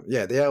dunked on.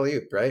 Yeah, the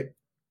alley-oop, right?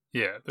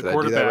 Yeah, the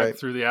quarterback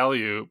threw the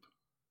alley-oop.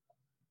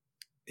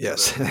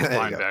 Yes, The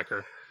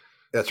linebacker.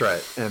 That's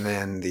right. And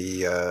then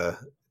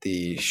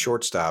the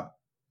shortstop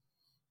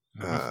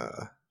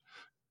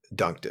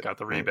dunked it. Got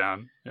the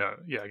rebound. Right?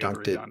 Yeah, got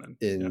dunked the rebound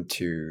it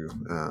into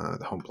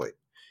the home plate.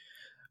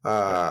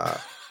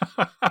 But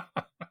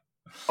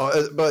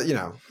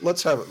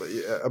let's have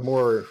a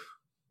more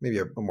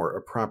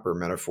proper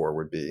metaphor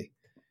would be,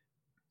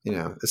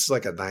 this is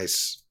like a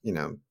nice,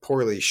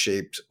 poorly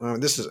shaped.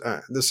 This is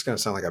going to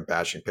sound like a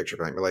bashing Picture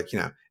Plane, but like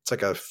it's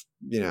like a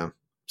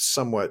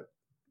somewhat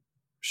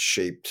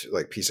shaped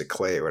like piece of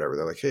clay or whatever.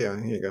 They're like, hey,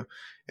 here you go.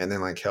 And then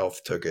like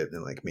Health took it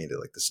and like made it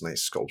like this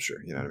nice sculpture.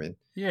 You know what I mean?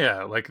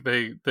 Yeah, like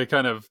they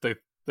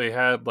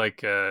had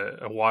like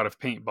a wad of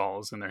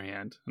paintballs in their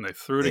hand and they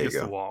threw it against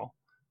the wall,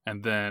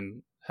 and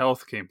then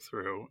Health came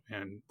through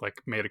and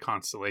like made a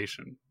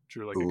constellation,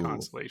 drew like a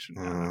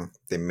constellation.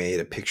 They made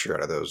a picture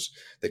out of those.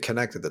 They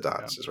connected the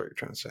dots, is what you're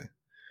trying to say.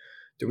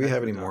 Do we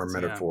have any more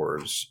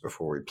metaphors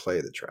before we play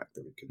the track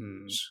that we could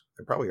use?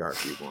 There probably are a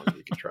few more that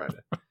we could try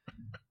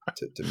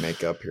to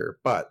make up here,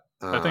 but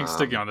I think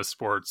sticking on the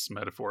sports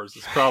metaphors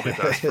is probably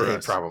best for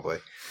us. Probably,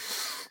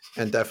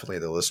 and definitely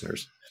the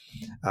listeners.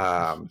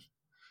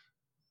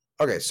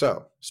 Okay,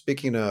 so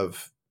speaking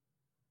of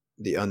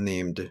the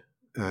unnamed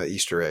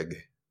Easter egg,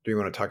 do you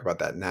want to talk about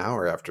that now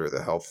or after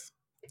the Health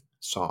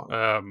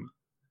song?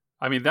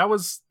 I mean, that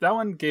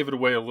one gave it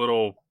away a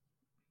little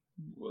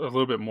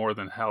bit more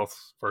than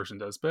Health's version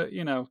does, but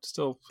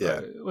still,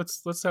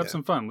 let's have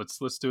some fun.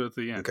 Let's do it at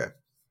the end. Okay.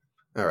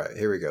 All right,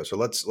 here we go. So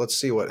let's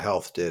see what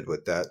Health did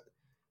with that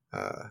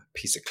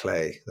piece of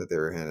clay that they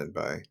were handed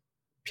by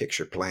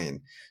Picture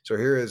Plane. So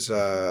here is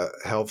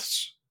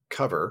Health's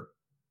cover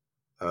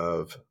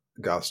of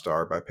Goth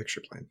Star by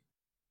Picture Plane.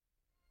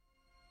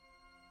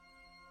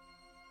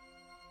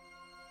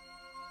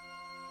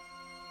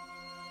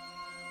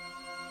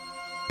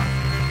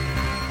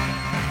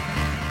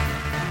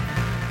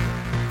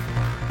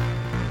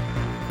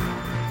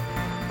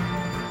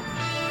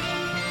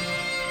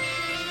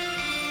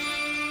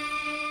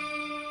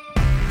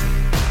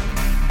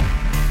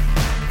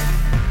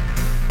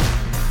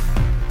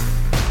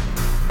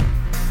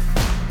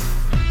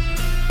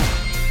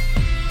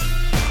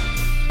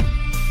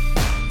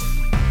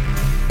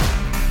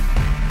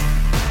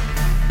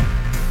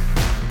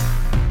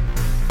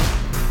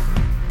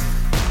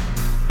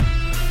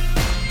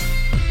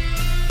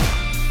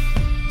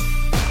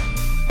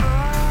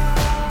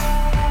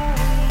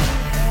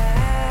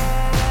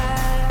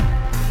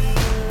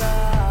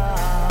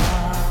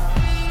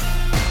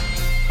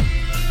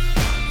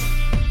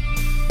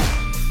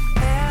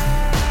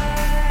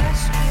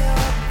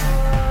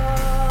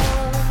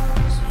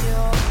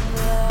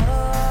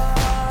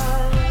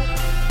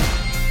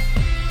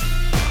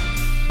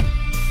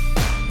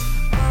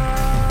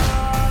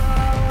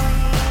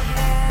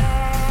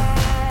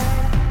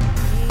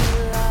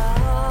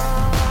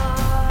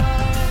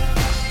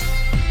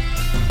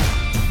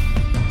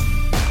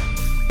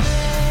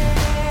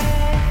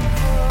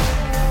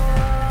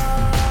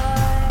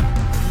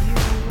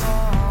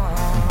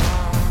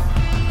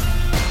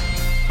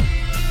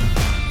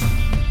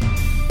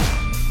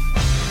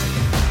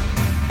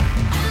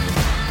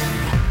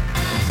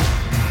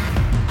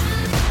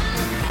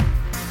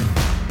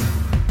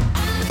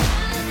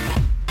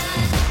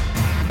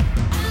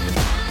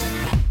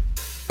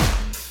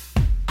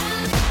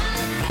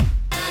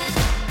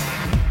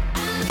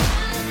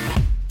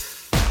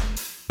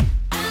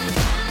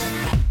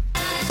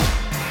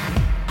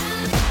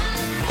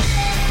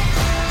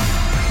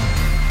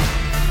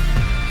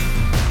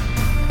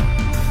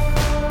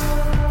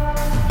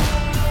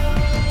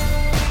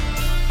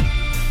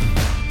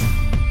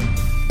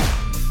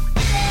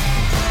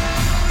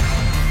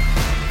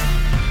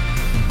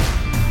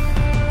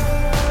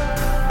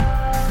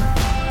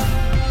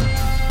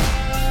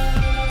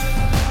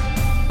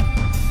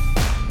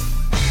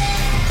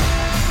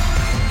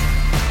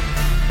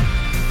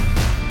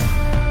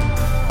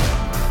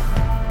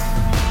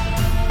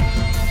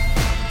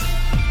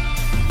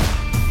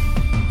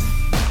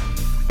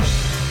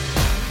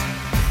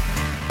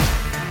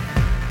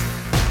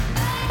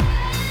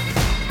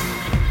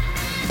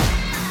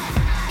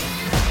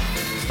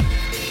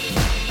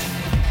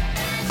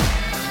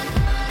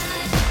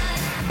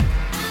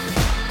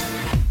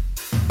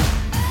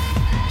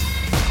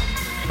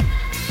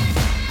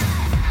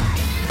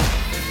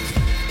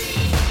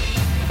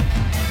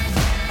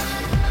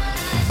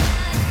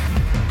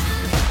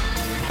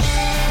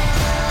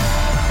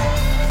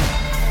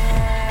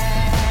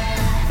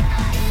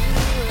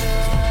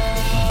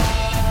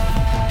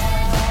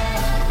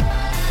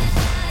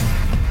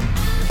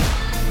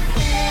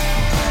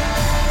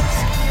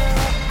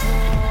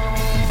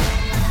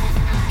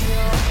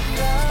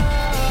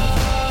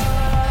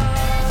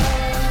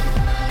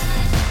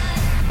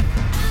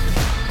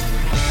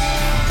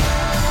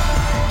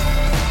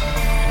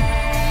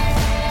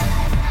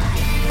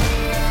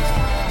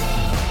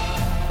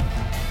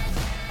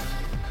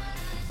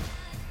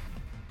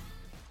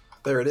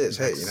 There it is.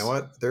 Hey, you know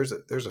what? There's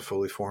a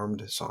fully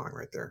formed song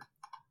right there.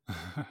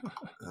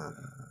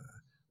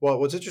 Well,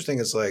 what's interesting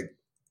is like,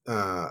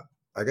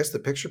 I guess the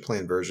picture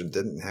plane version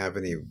didn't have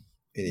any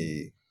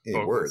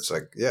words.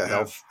 Like,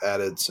 Health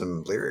added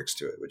some lyrics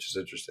to it, which is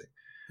interesting.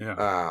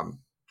 Yeah.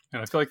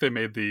 And I feel like they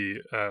made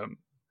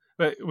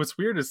but what's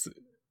weird is,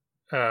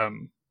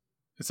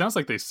 it sounds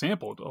like they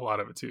sampled a lot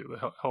of it too.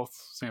 The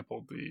Health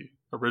sampled the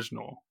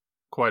original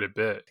quite a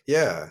bit.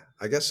 Yeah,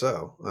 I guess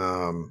so.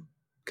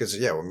 Because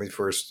when we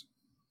first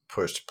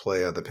pushed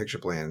play on the picture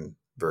plane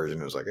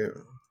version, it was like, is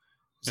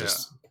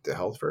this the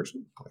Health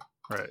version?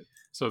 Right.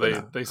 So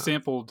they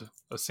sampled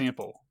a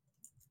sample.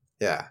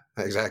 Yeah,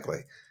 exactly.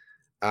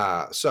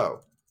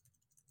 So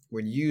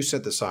when you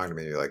sent the song to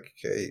me, you're like,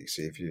 okay,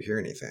 see if you hear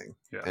anything.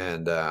 Yeah.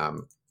 And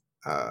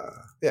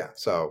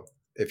so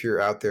if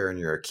you're out there and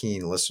you're a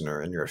keen listener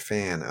and you're a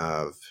fan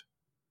of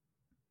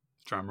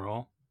drum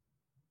roll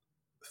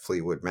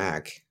Fleetwood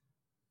Mac,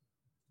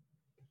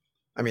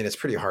 I mean, it's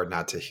pretty hard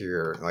not to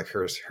hear, like,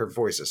 her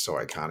voice is so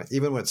iconic,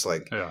 even when it's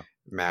like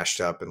mashed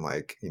up and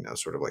like,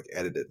 sort of like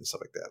edited and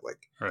stuff like that.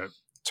 Like,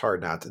 it's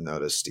hard not to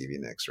notice Stevie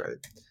Nicks, right?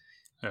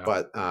 Yeah.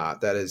 But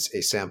that is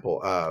a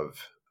sample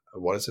of,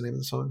 what is the name of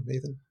the song,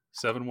 Nathan?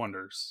 Seven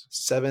Wonders.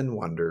 Seven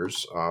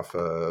Wonders off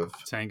of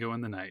Tango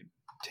in the Night.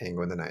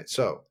 Tango in the Night.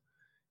 So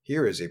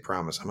here is a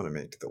promise I'm going to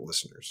make to the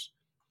listeners.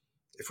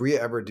 If we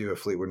ever do a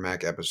Fleetwood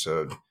Mac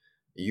episode,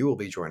 you will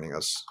be joining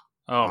us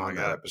on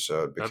that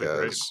episode,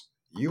 because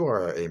you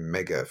are a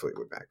mega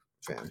Fleetwood Mac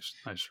fan.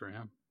 I sure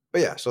am.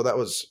 But yeah, so that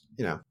was,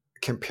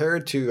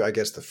 compared to, I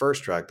guess, the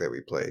first track that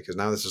we played, because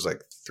now this is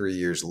like 3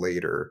 years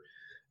later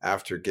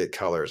after Get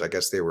Colors. I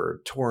guess they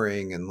were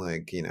touring, and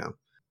like,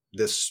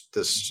 this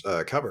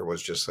cover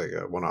was just like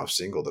a one-off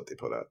single that they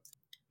put out.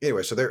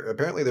 Anyway, so there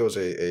was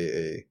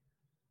a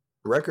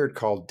record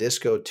called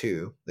Disco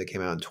 2 that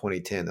came out in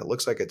 2010 that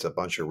looks like it's a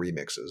bunch of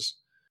remixes.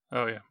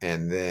 Oh, yeah.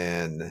 And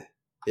then,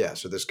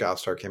 so this Goth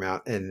Star came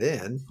out, and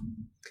then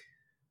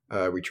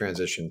we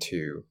transitioned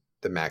to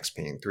the Max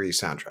Payne 3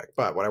 soundtrack.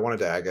 But what I wanted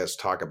to, I guess,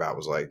 talk about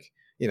was like,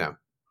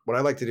 what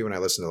I like to do when I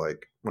listen to,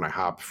 like, when I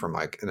hop from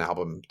like an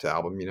album to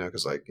album,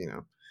 because like,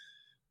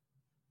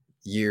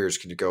 years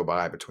could go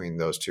by between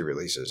those two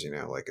releases,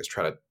 like, is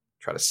try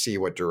to see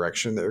what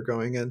direction they're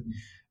going in.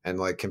 And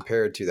like,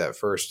 compared to that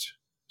first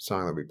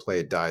song that we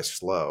played, Die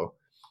Slow,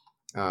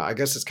 I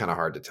guess it's kind of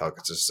hard to tell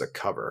because this is a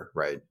cover,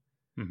 right?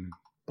 Mm-hmm.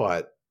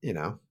 But,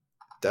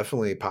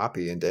 definitely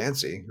poppy and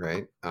dancey,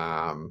 right?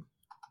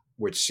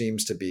 Which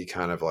seems to be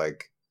kind of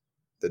like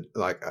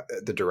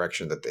the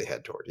direction that they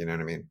head toward, you know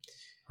what I mean?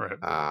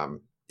 Right.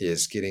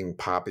 Is getting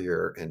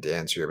poppier and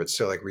dancier, but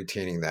still like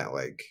retaining that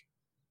like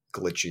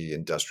glitchy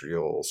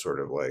industrial sort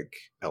of like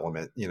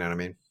element, you know what I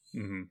mean?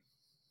 Mm-hmm.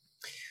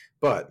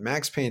 But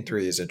Max Payne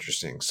 3 is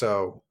interesting.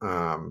 So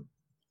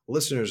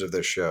listeners of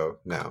this show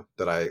know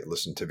that I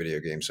listen to video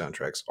game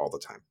soundtracks all the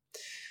time.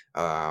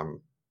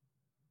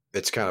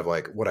 It's kind of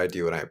like what I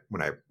do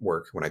when I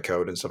work, when I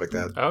code and stuff like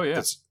that. Oh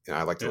yeah.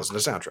 I like to listen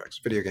to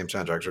soundtracks. Video game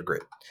soundtracks are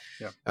great.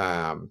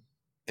 Yeah.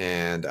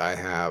 And I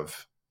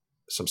have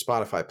some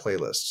Spotify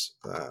playlists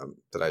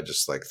that I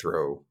just like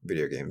throw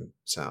video game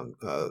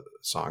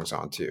songs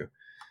onto.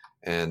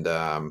 And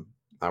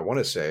I want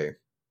to say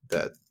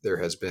that there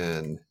has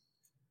been,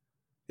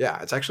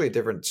 it's actually a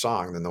different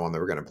song than the one that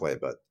we're going to play,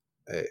 but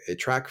a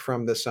track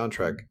from this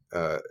soundtrack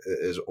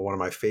is one of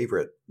my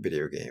favorite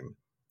video game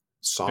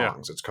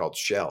songs. It's called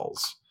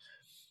Shells.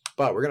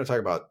 But we're going to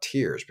talk about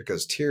Tears,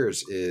 because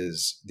Tears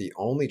is the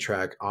only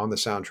track on the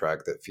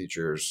soundtrack that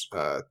features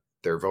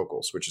their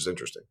vocals, which is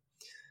interesting.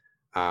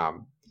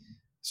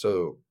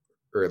 So,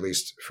 or at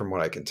least from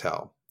what I can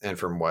tell, and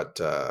from what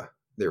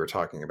they were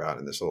talking about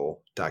in this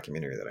little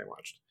documentary that I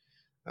watched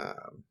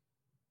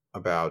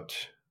about,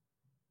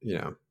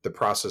 the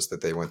process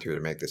that they went through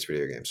to make this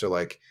video game. So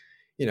like,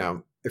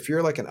 if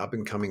you're like an up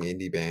and coming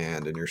indie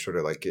band and you're sort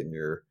of like getting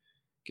your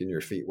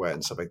feet wet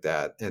and stuff like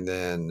that, and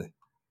then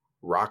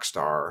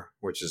Rockstar,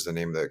 which is the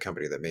name of the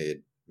company that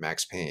made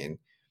Max Payne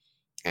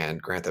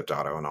and Grand Theft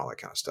Auto and all that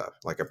kind of stuff,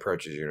 like,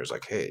 approaches you and is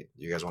like, hey,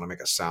 you guys want to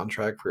make a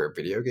soundtrack for a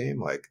video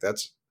game? Like,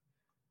 that's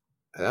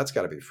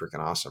got to be freaking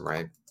awesome,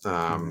 right?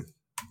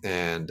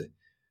 And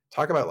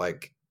talk about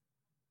like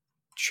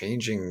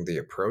changing the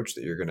approach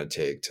that you're going to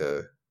take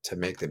to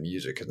make the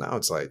music, because now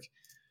it's like,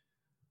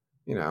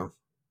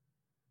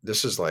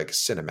 this is like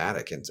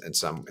cinematic in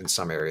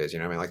some areas,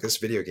 what I mean? Like, this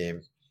video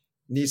game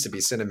needs to be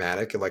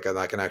cinematic, like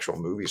an actual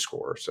movie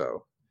score.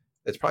 So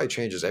it probably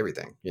changes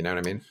everything. You know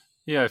what I mean?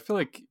 Yeah, I feel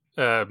like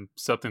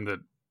something that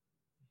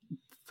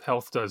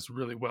Health does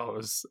really well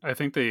is, I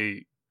think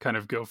they kind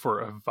of go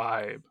for a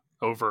vibe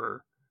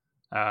over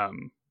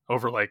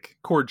like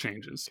chord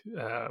changes.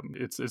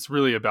 It's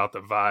really about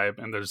the vibe,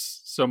 and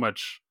there's so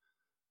much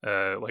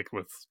like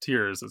with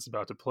Tears that's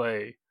about to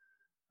play.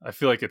 I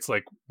feel like it's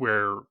like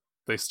where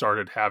they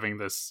started having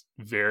this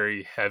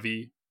very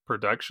heavy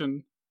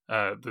production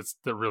that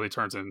really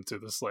turns into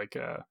this like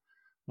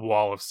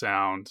wall of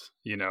sound,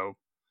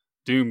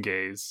 doom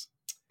gaze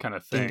kind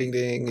of thing. Ding,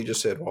 ding, ding. You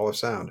just said wall of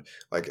sound.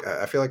 Like,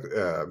 I feel like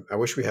I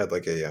wish we had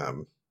like a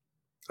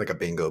like a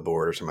bingo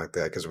board or something like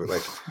that, because we're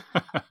like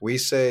we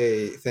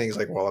say things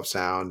like wall of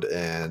sound,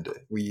 and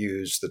we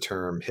use the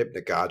term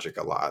hypnagogic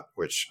a lot,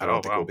 which I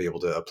don't think we'll be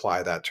able to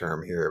apply that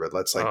term here. But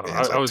let's like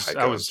bands like Tycho.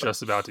 I was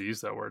just about to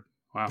use that word.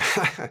 Wow,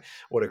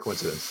 what a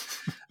coincidence.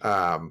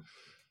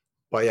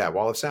 But yeah,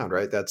 wall of sound,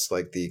 right? That's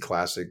like the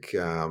classic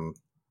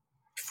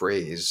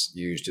phrase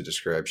used to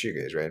describe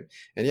shoegaze, right?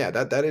 And yeah,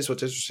 that is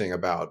what's interesting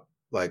about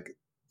like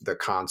the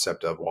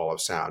concept of wall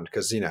of sound,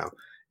 because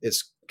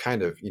it's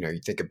kind of you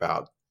think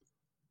about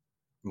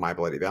My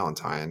Bloody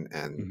Valentine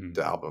and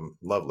the album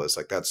Loveless,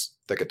 like that's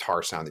the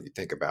guitar sound that you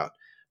think about,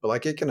 but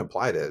like it can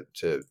apply to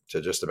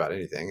just about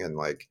anything. And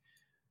like,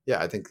 yeah,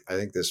 I think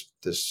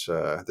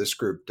this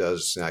group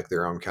does like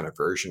their own kind of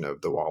version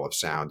of the wall of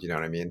sound. You know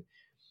what I mean?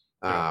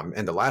 Yeah.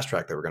 And the last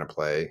track that we're going to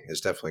play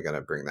is definitely going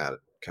to bring that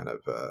kind of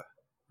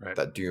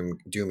that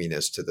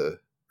doominess to the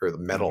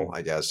metal,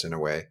 I guess, in a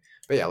way.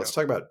 But yeah, let's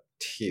talk about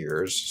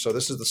Tears. So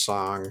this is the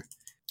song.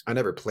 I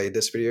never played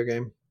this video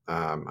game.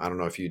 I don't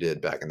know if you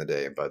did back in the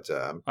day, but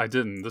I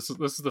didn't. This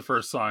is the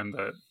first song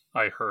that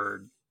I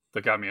heard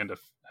that got me into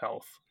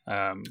Health.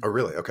 Oh,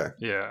 really? Okay.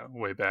 Yeah,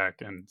 way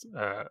back, and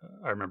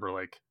I remember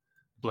like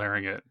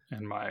blaring it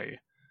in my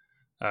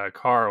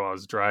car while I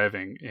was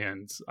driving,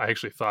 and I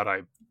actually thought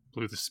I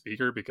blew the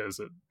speaker because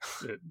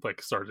it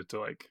like started to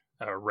like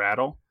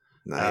rattle.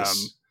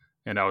 Nice.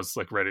 And I was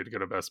like ready to go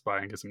to Best Buy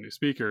and get some new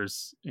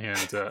speakers,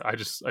 and I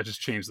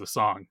just changed the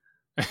song.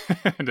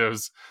 And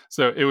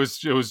it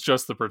was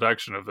just the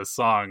production of the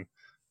song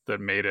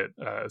that made it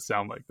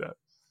sound like that.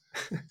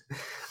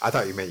 I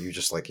thought you meant you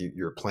just like you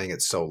were playing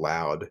it so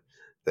loud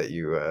that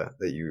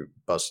you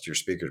busted your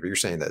speakers, but you're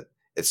saying that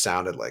it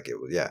sounded like it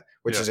was,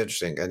 which is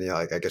interesting. And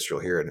like I guess you'll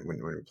hear it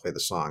when we play the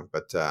song.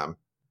 But yeah,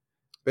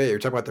 you're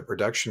talking about the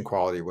production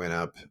quality went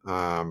up,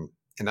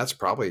 and that's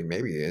probably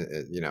maybe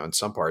in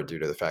some part due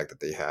to the fact that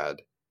they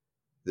had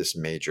this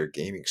major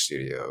gaming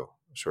studio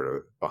sort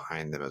of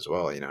behind them as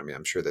well. I mean,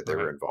 I'm sure that they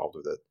were involved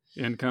with it.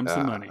 In comes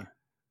the money.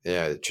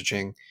 Yeah,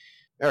 cha-ching.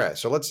 All right,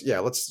 so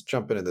let's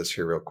jump into this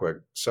here real quick.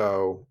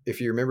 So if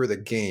you remember the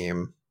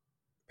game,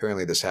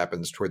 apparently this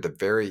happens toward the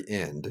very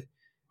end,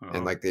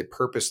 and like they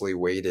purposely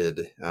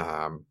waited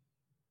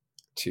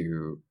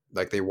to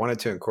like they wanted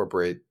to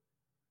incorporate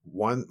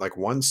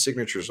one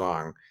signature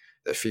song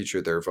that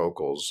featured their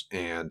vocals,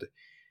 and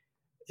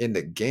in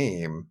the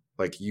game,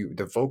 like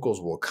the vocals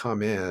will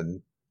come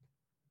in.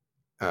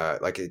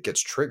 Like it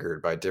gets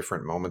triggered by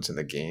different moments in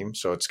the game.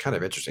 So it's kind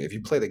of interesting. If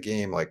you play the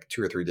game like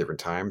 2 or 3 different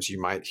times, you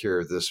might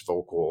hear this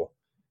vocal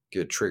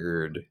get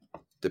triggered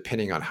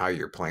depending on how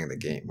you're playing the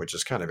game, which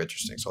is kind of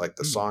interesting. So like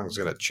the song's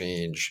going to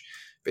change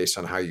based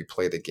on how you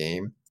play the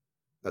game.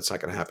 That's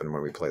not going to happen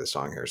when we play the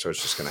song here. So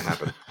it's just going to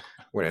happen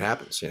when it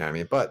happens. You know what I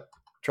mean? But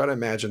try to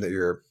imagine that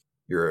you're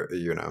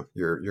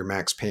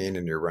Max Payne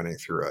and you're running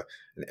through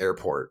an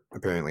airport.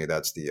 Apparently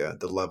that's the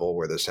level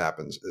where this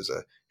happens is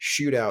a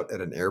shootout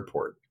at an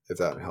airport, if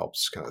that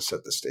helps kind of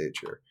set the stage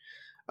here.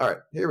 All right,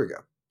 here we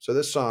go. So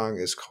this song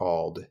is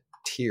called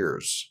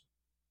Tears.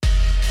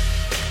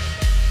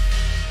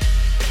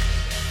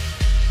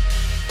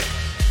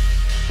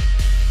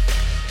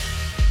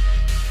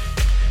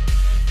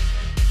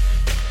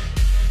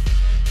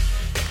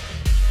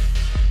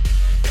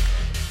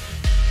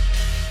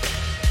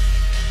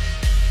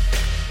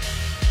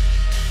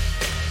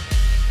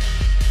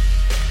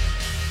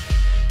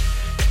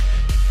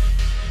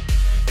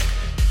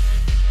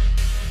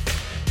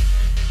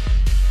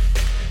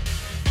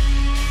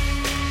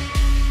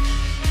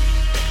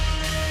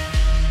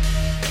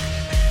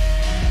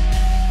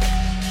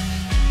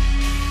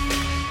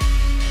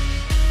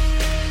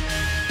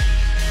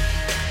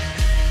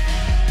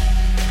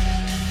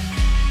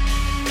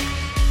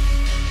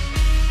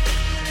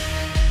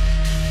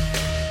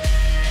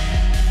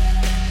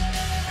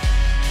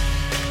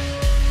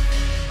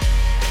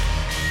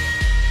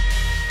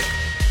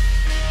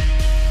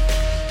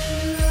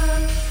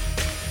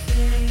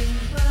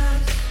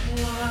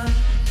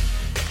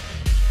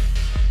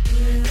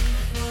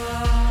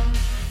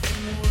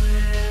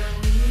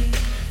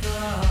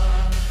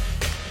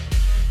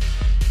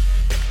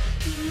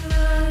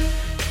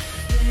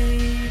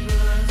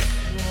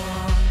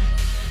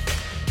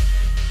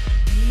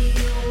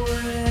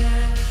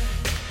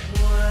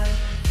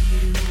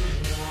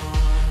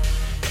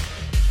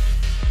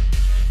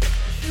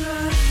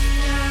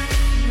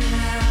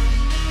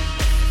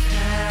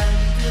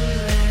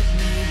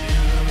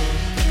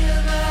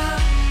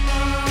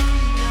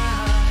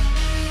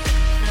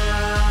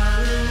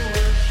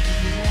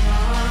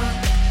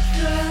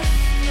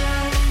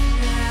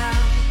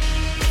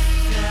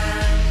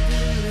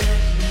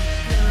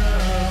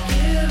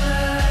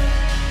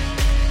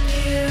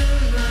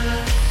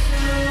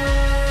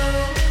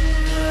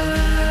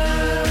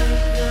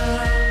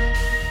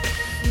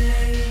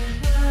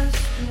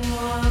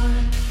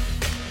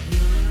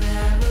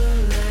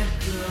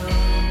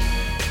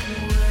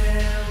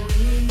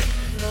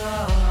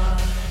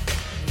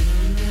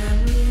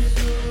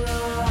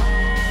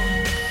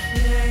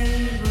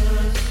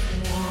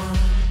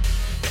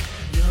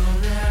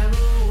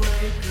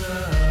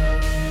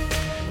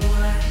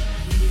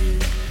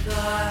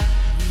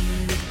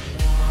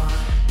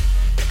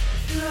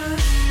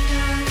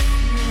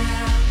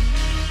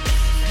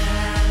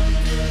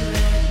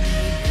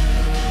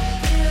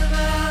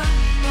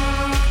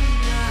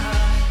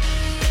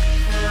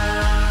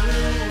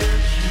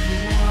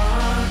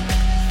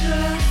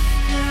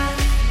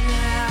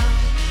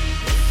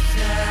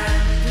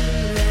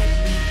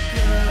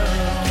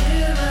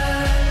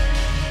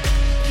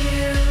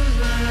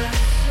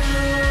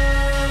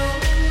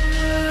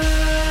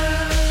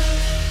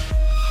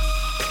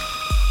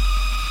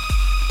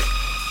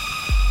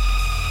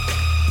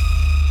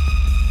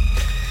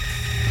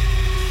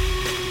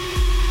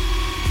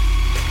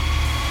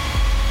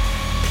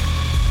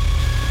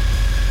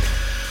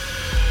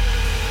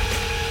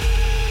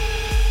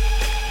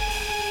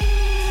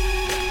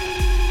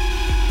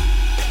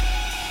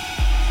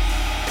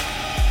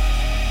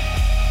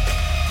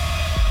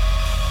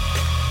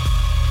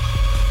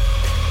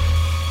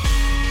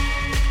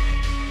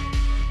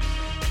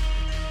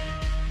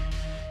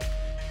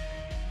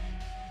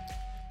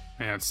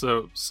 it's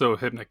so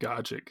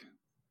hypnagogic.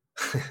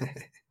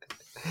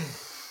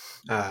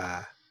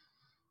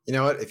 You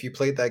know what? If you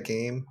played that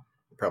game,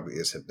 it probably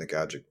is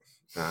hypnagogic.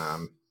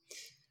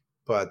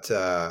 But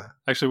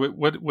Actually,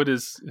 what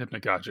is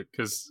hypnagogic?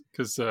 Because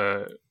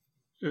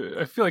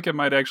I feel like it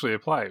might actually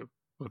apply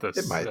with this.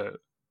 it might.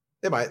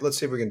 It might. Let's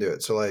see if we can do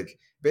it. So, like,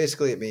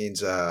 basically, it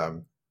means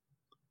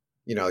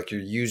like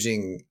you're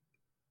using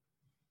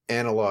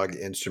analog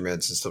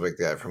instruments and stuff like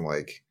that from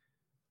like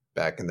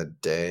back in the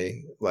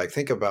day. Like,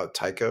 think about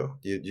Tycho.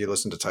 You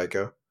listen to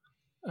Tycho?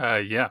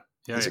 Yeah.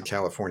 He's a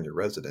California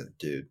resident,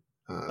 dude.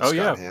 Oh, Scott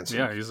yeah. Hansen.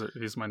 Yeah,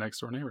 he's my next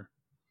door neighbor.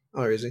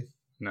 Oh, is he?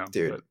 No,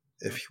 Dude,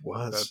 if he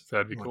was,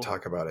 that'd be I cool. want to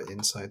talk about an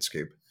inside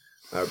scoop.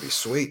 That would be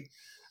sweet.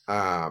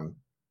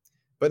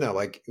 But no,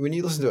 like when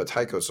you listen to a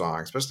Tycho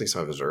song, especially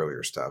some of his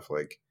earlier stuff,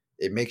 like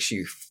it makes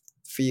you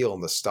feel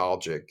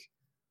nostalgic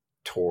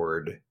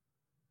toward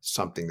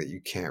something that you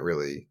can't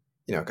really,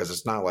 because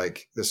it's not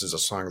like this is a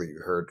song that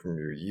you heard from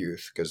your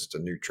youth because it's a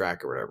new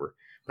track or whatever.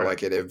 But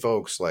like it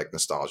evokes like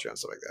nostalgia and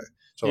stuff like that.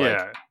 So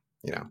like,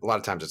 a lot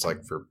of times it's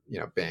like for,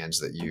 bands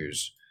that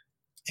use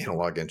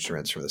analog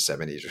instruments from the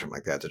 70s or something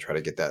like that to try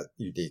to get that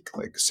unique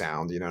like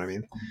sound, you know what I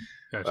mean?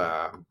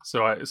 Gotcha.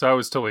 So I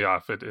was totally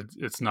off.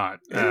 It's not.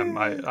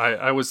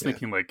 I was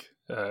thinking like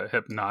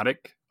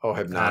hypnotic. Oh,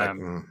 hypnotic.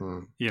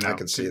 I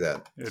can see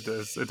that.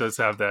 It does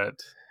have that.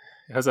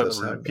 It has that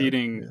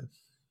repeating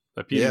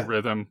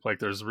rhythm. Like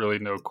there's really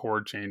no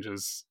chord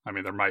changes. I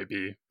mean, there might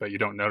be, but you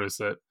don't notice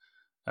it.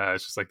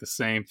 It's just like the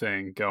same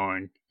thing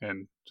going,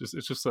 and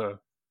it's just a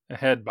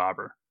head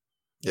bobber.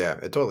 Yeah,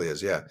 it totally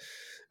is. Yeah.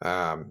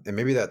 And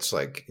maybe that's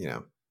like,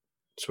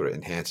 sort of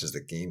enhances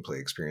the gameplay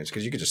experience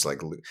because you could just like,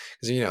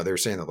 because, they're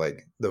saying that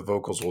like the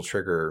vocals will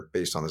trigger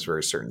based on this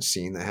very certain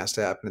scene that has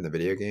to happen in the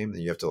video game.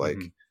 And you have to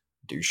like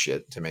do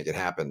shit to make it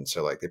happen.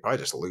 So like they probably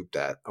just loop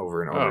that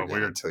over and over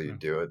again until you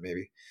do it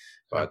maybe.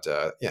 But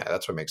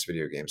that's what makes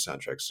video game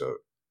soundtracks so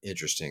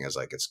interesting is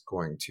like it's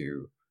going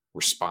to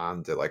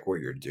respond to like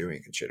what you're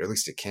doing and shit, or at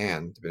least it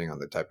can, depending on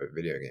the type of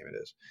video game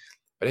it is.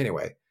 But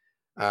anyway,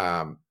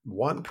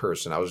 one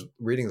person, I was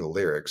reading the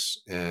lyrics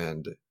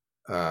and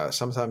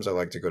sometimes I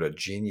like to go to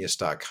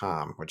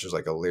genius.com, which is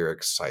like a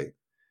lyrics site,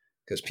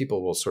 because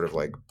people will sort of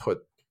like put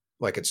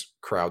like it's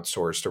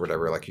crowdsourced or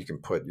whatever. Like you can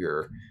put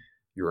your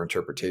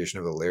interpretation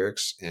of the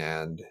lyrics.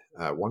 And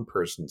one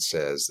person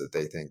says that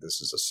they think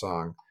this is a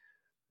song,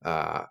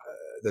 that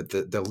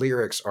the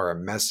lyrics are a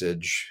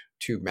message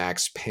to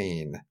Max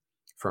Payne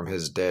from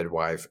his dead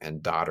wife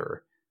and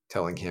daughter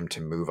telling him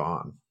to move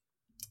on.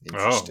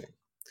 Interesting.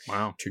 Oh,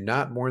 wow. To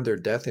not mourn their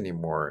death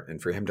anymore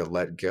and for him to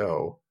let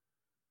go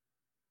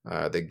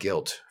the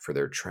guilt for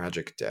their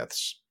tragic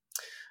deaths.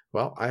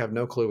 Well, I have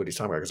no clue what he's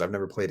talking about because I've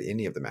never played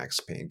any of the Max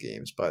Payne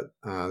games, but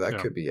that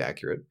could be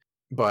accurate.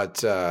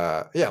 But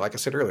like I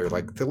said earlier,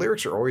 like the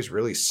lyrics are always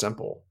really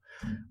simple,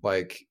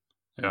 like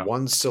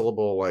one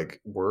syllable,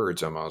 like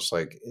words almost.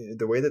 Like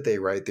the way that they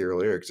write their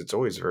lyrics, it's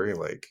always very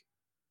like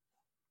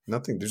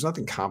nothing. There's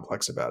nothing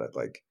complex about it.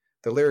 Like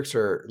the lyrics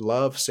are: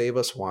 "Love, save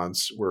us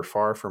once. We're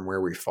far from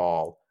where we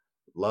fall.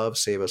 Love,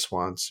 save us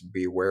once.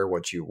 Beware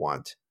what you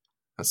want."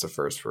 That's the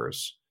first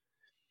verse.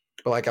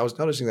 But like I was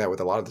noticing that with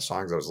a lot of the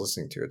songs I was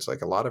listening to, it's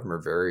like a lot of them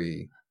are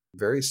very,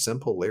 very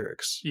simple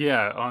lyrics.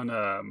 Yeah,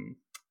 on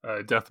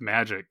Death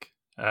Magic,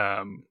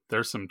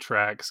 there's some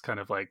tracks kind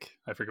of like,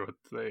 I forget what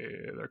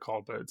they're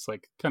called, but it's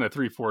like kind of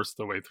 3/4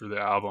 the way through the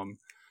album.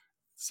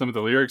 Some of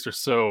the lyrics are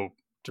so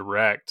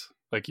direct,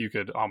 like you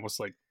could almost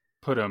like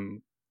put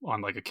them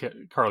on like a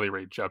Carly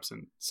Rae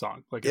Jepsen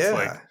song. Like it's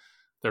like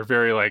they're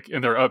very like,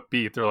 and they're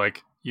upbeat. They're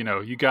like,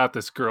 you got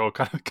this girl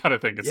kind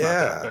of thing. It's not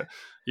that, but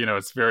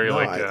it's very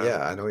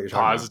I know what you're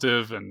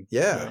positive talking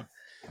about.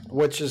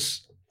 Which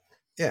is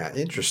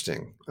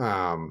interesting.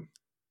 And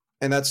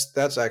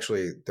that's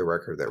actually the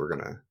record that we're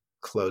gonna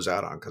close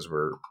out on because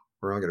we're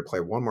only gonna play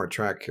one more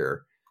track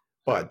here.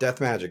 But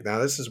Death Magic. Now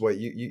this is what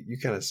you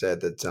kind of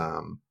said that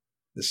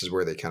this is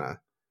where they kind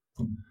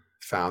of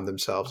found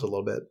themselves a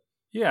little bit.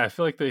 Yeah, I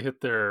feel like they hit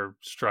their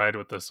stride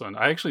with this one.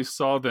 I actually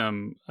saw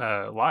them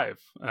live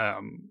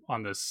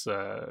on this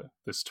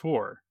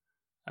tour.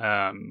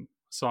 Saw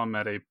them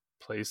at a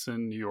place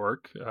in New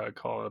York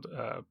called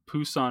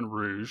Poussin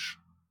Rouge,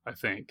 I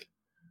think.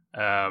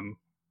 I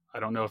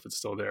don't know if it's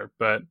still there,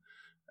 but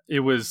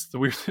it was the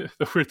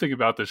weird thing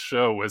about this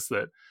show was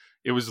that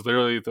it was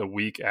literally the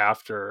week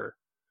after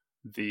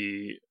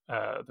the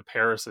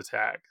Paris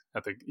attack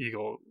at the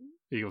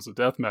Eagles of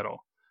Death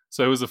Metal.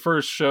 So it was the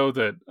first show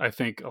that I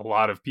think a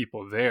lot of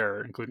people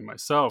there, including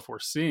myself, were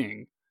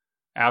seeing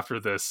after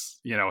this,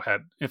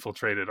 had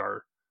infiltrated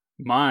our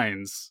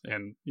minds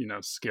and,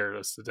 scared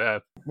us to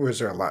death. Was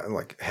there a lot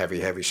like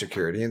heavy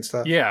security and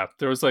stuff? Yeah,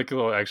 there was like a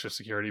little extra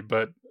security,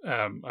 but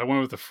I went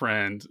with a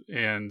friend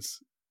and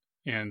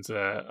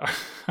I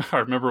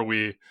remember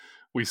we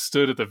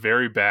stood at the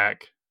very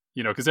back,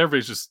 because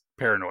everybody's just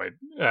paranoid,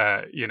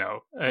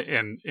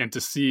 and to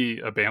see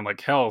a band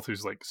like Health,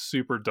 who's like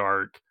super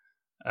dark,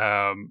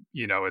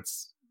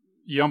 it's,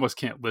 you almost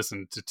can't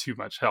listen to too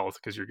much Health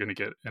because you're going to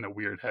get in a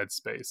weird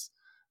headspace.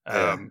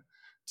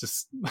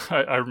 just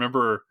I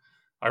remember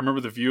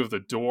the view of the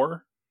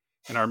door,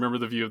 and I remember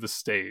the view of the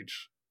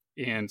stage,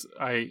 and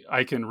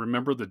I can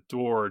remember the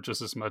door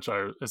just as much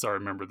as I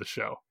remember the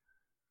show.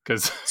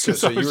 Because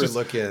so you were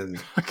looking,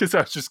 because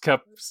I just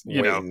kept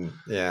waiting.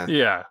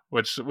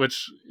 Which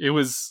it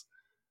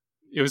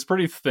was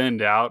pretty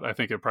thinned out. I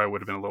think it probably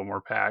would have been a little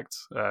more packed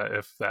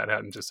if that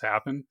hadn't just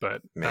happened.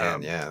 But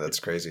man,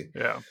 that's crazy.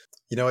 Yeah,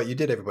 you know what? You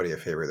did everybody a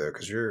favor though,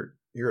 because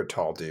you're a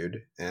tall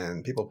dude,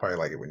 and people probably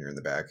like it when you're in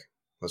the back.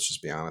 Let's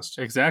just be honest.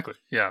 Exactly.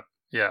 Yeah,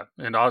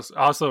 and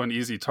also an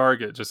easy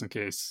target just in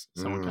case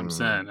someone comes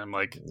in. I'm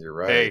like, you're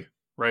right. Hey,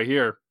 right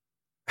here.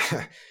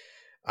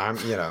 I'm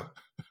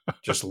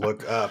just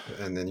look up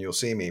and then you'll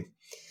see me.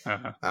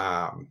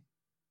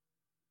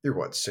 You're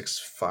what,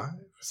 6'5"?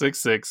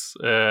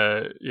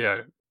 6'6".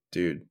 Yeah,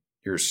 dude,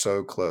 you're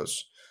so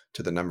close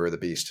to the number of the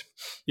beast.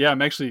 Yeah,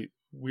 I'm actually,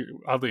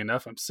 oddly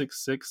enough, I'm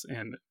 6'6"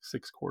 and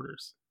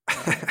 6/4.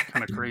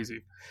 Kind of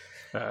crazy.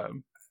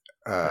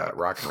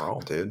 Rock and roll,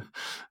 dude.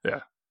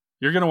 Yeah,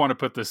 you're gonna want to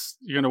put this.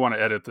 You're gonna want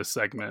to edit this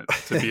segment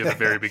to be at the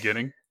very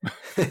beginning.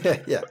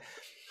 Yeah.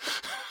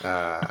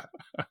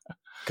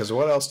 Because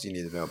what else do you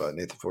need to know about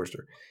Nathan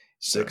Forster?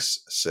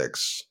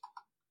 6'6"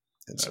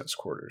 and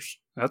 6/4.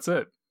 That's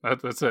it.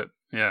 That's it.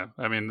 Yeah.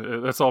 I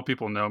mean, that's all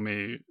people know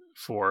me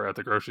for at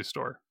the grocery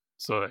store.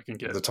 So I can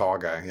get the tall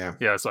guy. Yeah.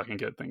 Yeah. So I can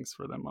get things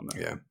for them on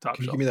the top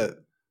Can you shelf. give me that?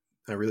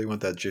 I really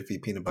want that Jiffy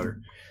peanut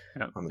butter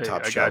on the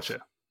top shelf.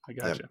 I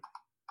gotcha.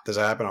 Does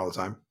that happen all the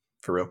time?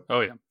 For real? Oh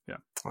yeah. Yeah.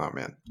 Oh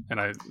man.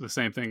 And I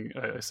say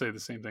the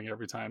same thing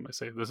every time. I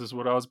say, this is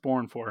what I was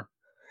born for.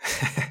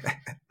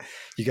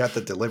 You got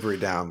the delivery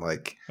down,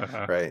 like,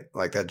 right?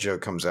 Like that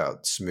joke comes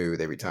out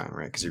smooth every time,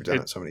 right? Because you've done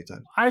it so many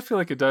times. I feel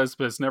like it does,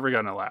 but it's never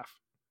gotten a laugh.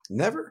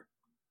 Never?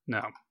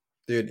 No.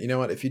 Dude, you know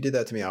what? If you did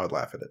that to me, I would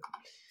laugh at it.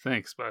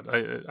 Thanks, but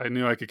I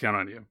knew I could count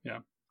on you. Yeah.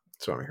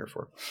 That's what I'm here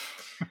for.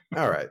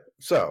 All right.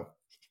 So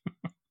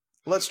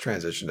let's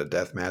transition to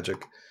Death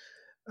Magic.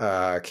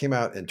 Came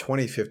out in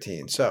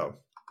 2015. So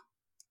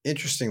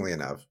interestingly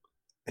enough,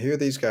 here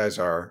these guys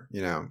are,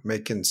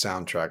 making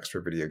soundtracks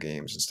for video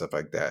games and stuff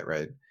like that,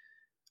 right?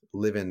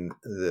 Living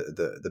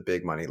the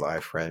big money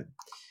life, right?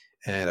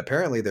 And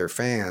apparently their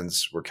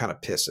fans were kind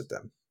of pissed at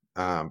them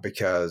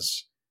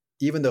because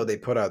even though they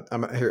put out,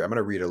 I'm going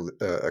to read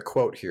a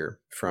quote here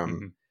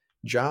from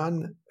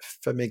John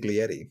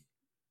Famiglietti.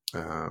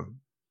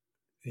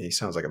 He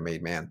sounds like a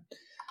made man.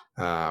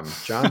 John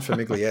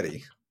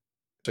Famiglietti.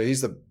 So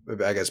he's the,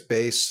 I guess,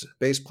 bass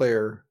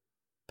player,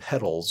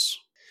 pedals,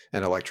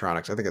 and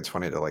electronics. I think it's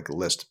funny to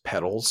list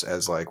pedals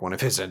as one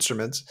of his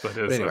instruments. But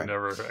anyway, I've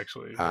never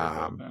actually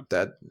heard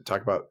that.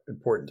 Talk about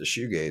important to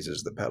shoegaze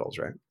is the pedals,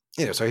 right?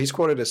 So he's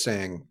quoted as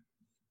saying,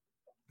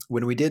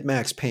 when we did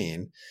Max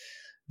Payne,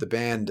 the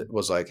band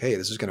was like, hey,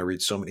 this is going to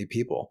reach so many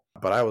people.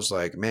 But I was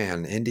like,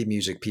 man, indie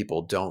music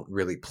people don't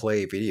really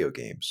play video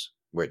games,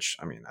 which,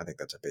 I mean, I think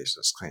that's a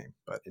baseless claim.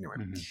 But anyway.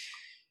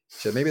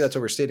 So maybe that's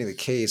overstating the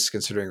case,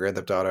 considering Grand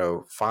Theft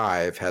Auto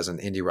 5 has an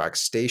indie rock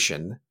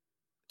station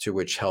to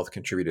which Health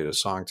contributed a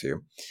song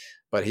to.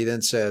 But he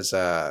then says,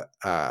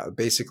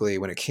 basically,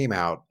 when it came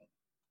out,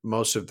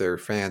 most of their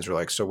fans were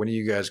like, so when are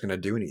you guys going to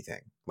do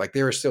anything? Like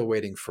they were still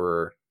waiting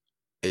for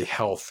a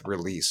Health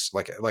release,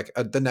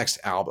 the next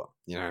album,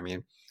 you know what I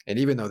mean? And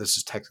even though this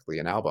is technically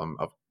an album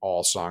of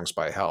all songs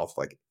by Health,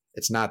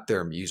 it's not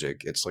their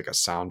music. It's like a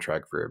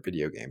soundtrack for a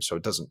video game. So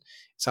it's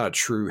not a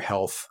true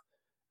Health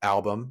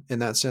album in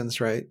that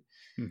sense, right?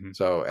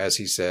 So as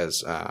he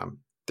says,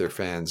 their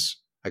fans,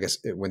 I guess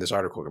when this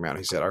article came out,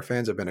 he said, our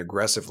fans have been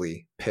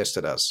aggressively pissed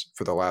at us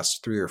for the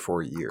last 3 or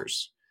 4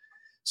 years.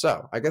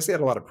 So I guess they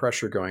had a lot of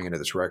pressure going into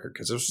this record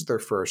because this was their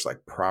first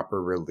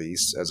proper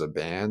release as a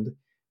band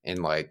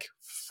in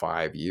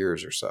 5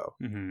 years or so.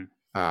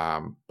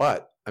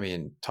 But I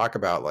mean, talk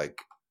about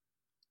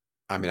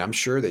I'm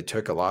sure they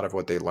took a lot of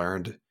what they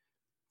learned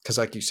because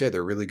like you said,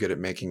 they're really good at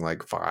making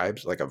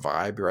vibes, a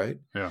vibe, right?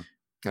 Yeah.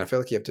 And I feel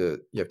like you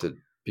have to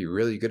be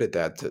really good at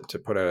that to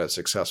put out a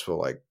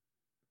successful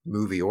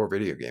movie or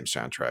video game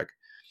soundtrack.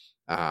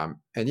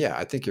 And yeah,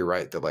 I think you're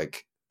right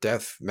that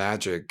Death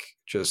Magic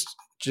just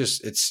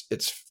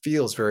it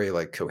feels very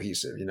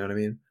cohesive. You know what I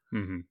mean?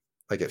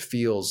 It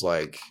feels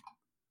like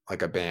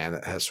a band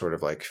that has sort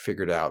of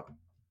figured out,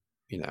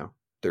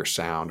 their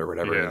sound or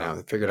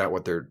whatever. Figured out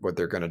what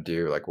they're gonna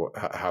do,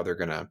 how they're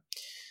gonna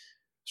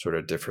sort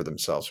of differ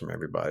themselves from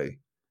everybody.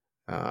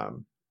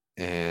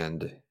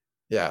 And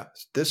yeah,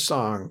 this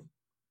song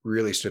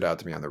really stood out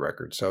to me on the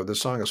record. So the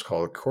song is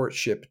called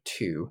Courtship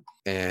 2,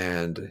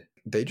 and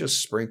they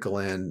just sprinkle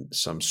in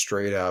some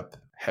straight up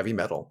heavy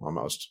metal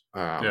almost.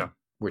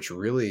 Which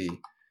really,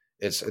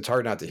 it's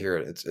hard not to hear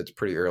it. It's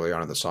pretty early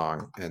on in the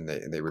song, and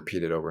they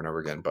repeat it over and over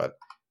again, but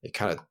it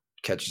kind of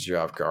catches you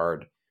off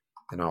guard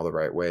in all the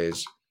right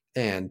ways,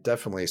 and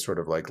definitely sort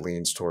of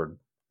leans toward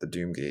the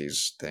doom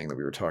gaze thing that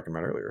we were talking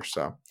about earlier.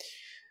 So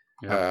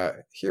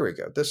here we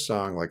go. This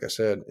song, like I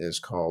said, is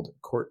called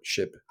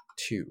Courtship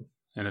 2.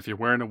 And if you're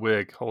wearing a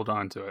wig, hold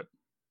on to it.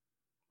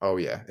 Oh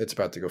yeah, it's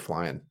about to go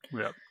flying.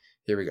 Yeah.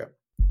 Here we go.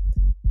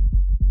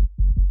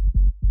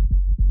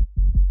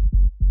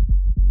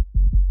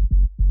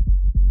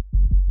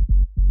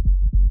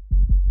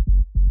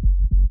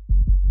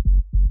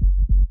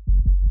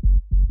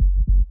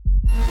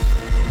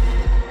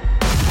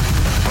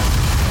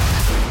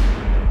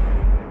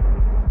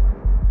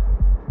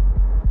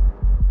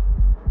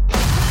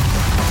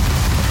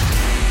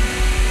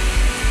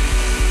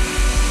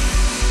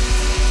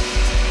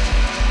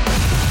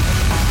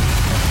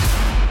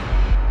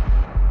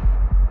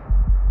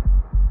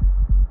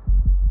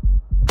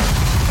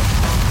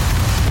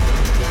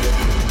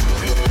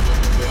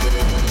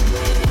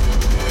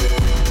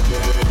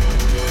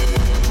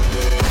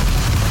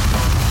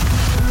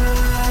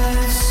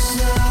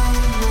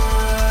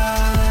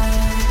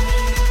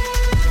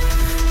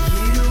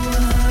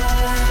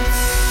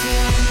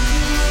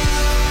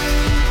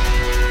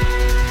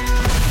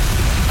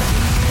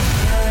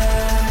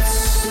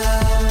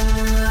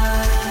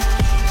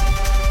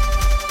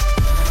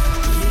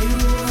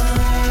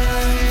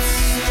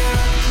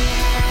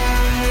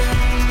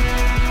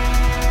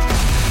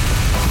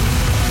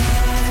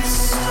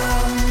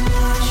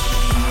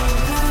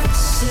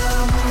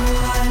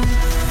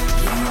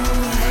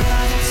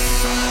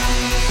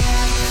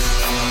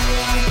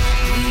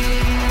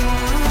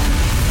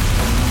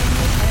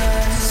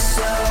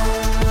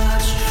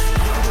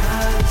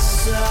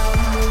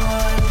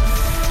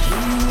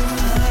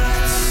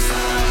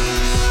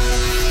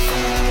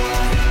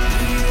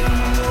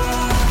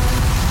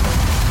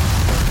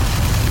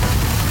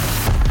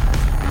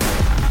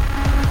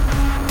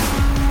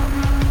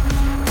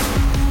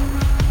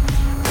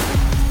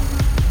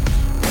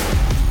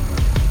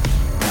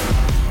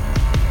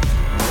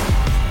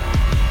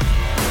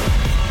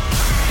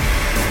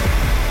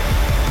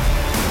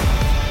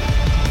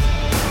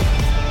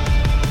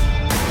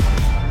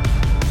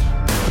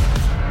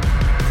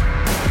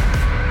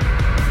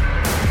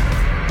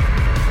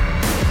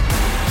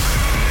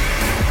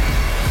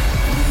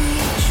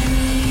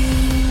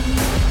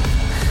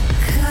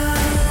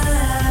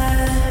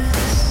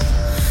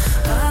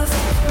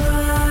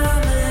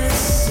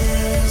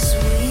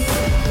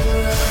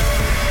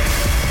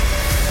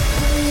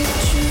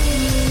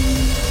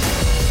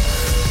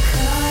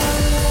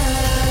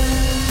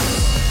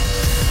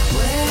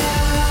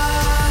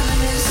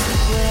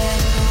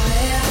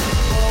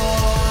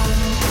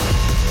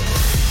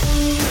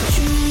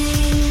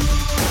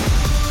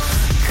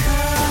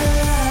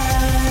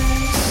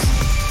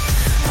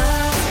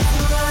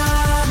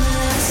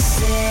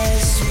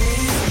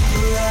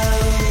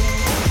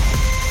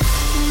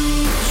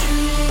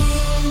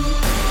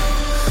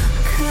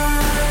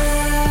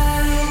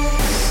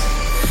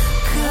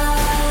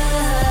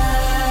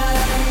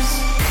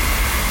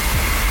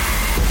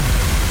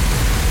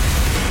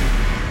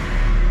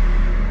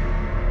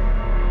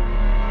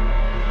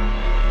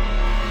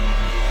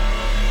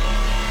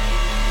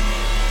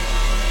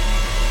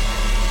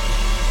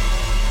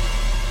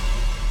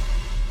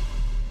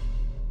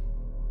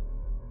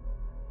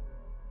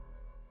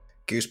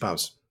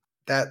 Goosebumps.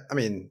 That, I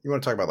mean, you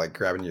want to talk about like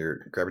grabbing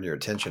your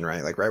attention,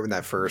 right? Like right when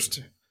that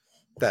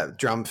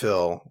drum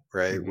fill,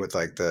 right, with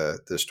like the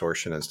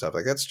distortion and stuff,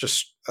 like that's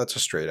a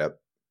straight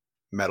up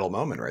metal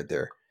moment right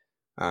there.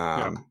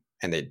 And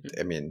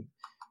I mean,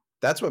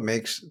 that's what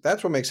makes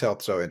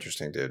Health so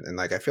interesting, dude. And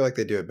like I feel like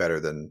they do it better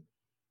than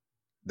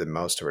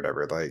most or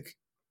whatever. Like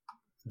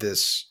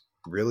this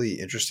really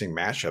interesting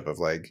mashup of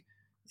like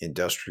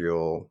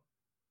industrial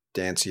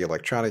dancey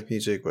electronic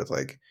music with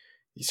like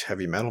these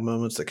heavy metal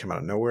moments that come out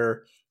of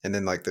nowhere. And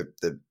then like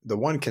the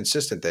one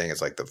consistent thing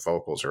is like the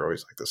vocals are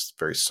always like this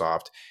very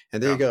soft.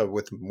 And there you go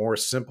with more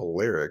simple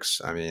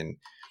lyrics. I mean,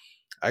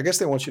 I guess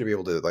they want you to be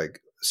able to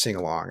like sing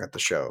along at the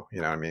show.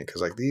 You know what I mean?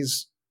 Because like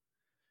these,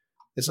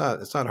 it's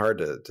not hard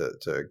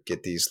to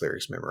get these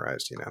lyrics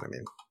memorized. You know what I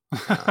mean?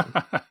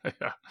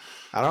 Yeah.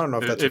 I don't know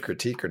if that's a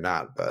critique or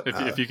not, but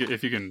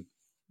if you can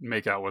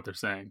make out what they're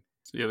saying.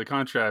 So yeah, the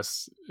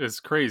contrast is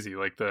crazy.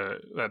 Like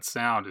that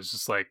sound is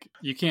just like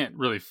you can't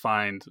really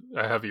find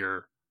a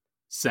heavier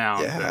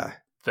sound than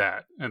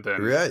that. And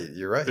then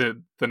you're right.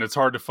 Then it's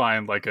hard to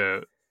find like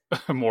a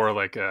more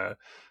like a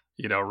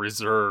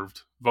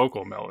reserved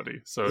vocal melody.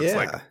 So it's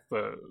like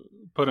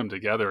put them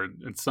together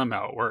and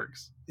somehow it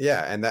works.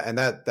 Yeah, and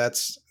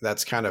that's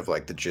kind of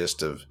like the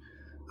gist of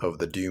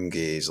the doom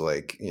gaze.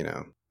 Like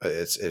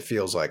it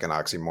feels like an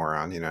oxymoron.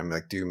 I mean,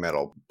 like doom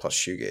metal plus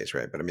shoegaze,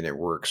 right? But I mean, it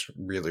works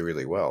really,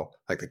 really well.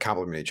 Like they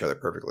complement each other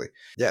perfectly.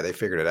 Yeah, they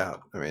figured it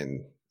out. I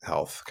mean,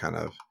 Health kind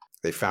of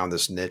they found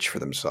this niche for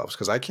themselves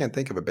because I can't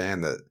think of a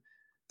band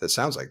that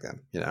sounds like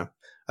them.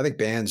 I think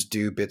bands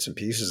do bits and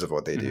pieces of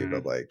what they do,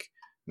 but like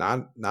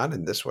not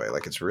in this way.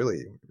 Like it's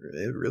really,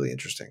 really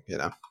interesting.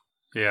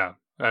 Yeah,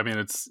 I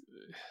mean,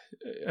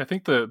 I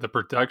think the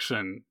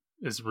production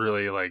is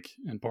really like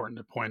important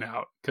to point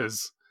out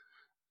because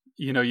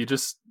you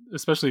just,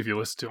 especially if you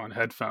listen to it on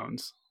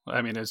headphones,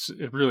 I mean,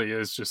 it really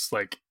is just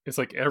like, it's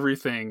like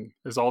everything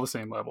is all the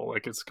same level.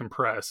 Like it's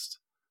compressed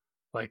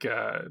like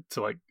to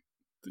like,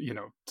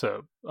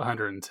 to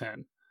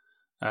 110.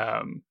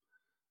 And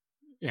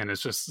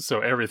it's just, so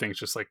everything's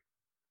just like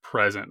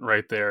present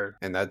right there.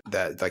 And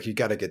that like, you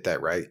got to get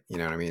that right. You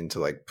know what I mean? To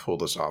like pull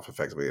this off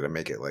effectively, to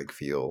make it like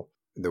feel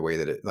the way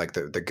that it, like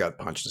the gut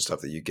punch and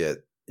stuff that you get,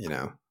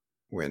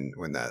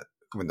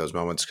 when those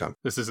moments come.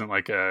 This isn't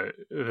like they're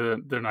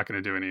not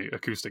going to do any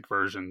acoustic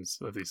versions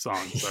of these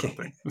songs, I don't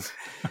think.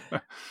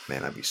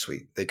 Man, that'd be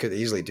sweet. They could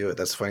easily do it.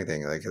 That's the funny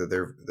thing. Like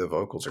the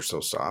vocals are so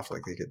soft.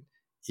 Like they could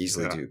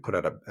easily put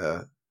out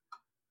a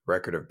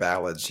record of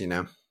ballads,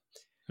 Yeah.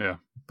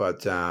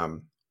 But so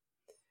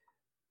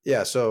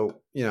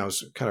I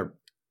was kind of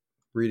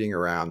reading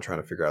around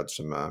trying to figure out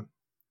some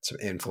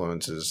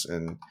influences,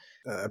 and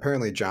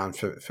apparently John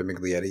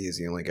Famiglietti is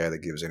the only guy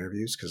that gives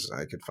interviews, because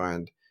I could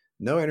find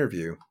no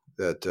interview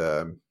that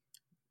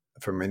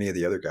from any of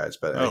the other guys,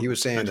 but he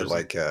was saying that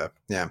like I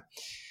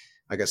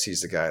guess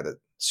he's the guy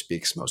that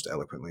speaks most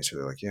eloquently, so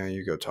they're like,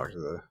 you go talk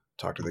to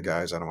the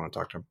guys, I don't want to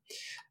talk to him.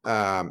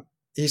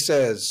 He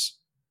says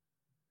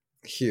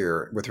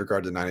here, with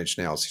regard to Nine Inch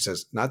Nails, he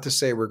says, not to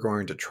say we're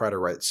going to try to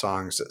write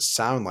songs that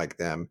sound like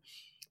them,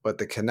 but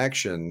the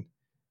connection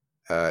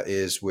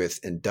is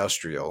with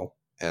industrial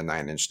and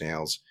Nine Inch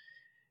Nails.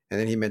 And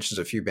then he mentions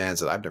a few bands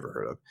that I've never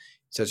heard of.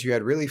 He says you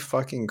had really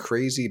fucking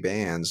crazy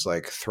bands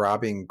like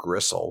Throbbing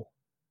Gristle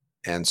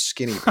and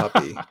Skinny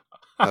Puppy.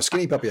 Now,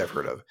 Skinny Puppy I've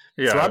heard of.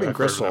 Yeah, Throbbing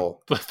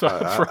Gristle,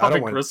 I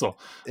don't want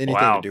anything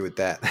to do with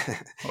that.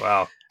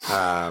 Wow.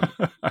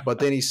 But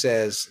then he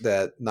says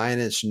that Nine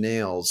Inch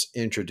Nails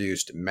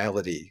introduced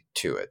melody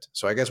to it.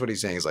 So I guess what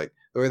he's saying is like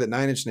the way that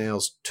Nine Inch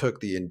Nails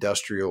took the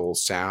industrial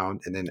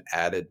sound and then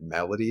added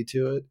melody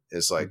to it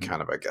is like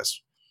kind of, I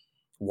guess,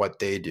 what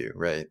they do,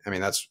 right? I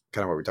mean, that's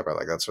kind of what we talk about.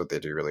 Like that's what they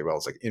do really well.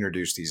 It's like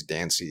introduce these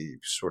dancey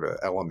sort of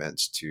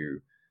elements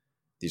to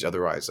these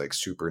otherwise like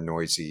super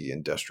noisy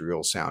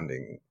industrial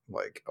sounding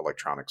like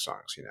electronic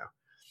songs,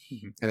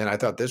 And then I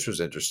thought this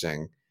was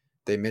interesting.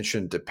 They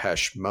mentioned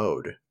Depeche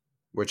Mode,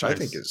 which I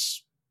think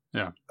is,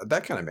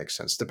 that kind of makes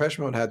sense. Depeche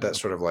Mode had that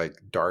sort of like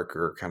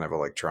darker kind of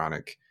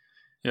electronic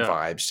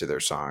vibes to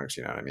their songs.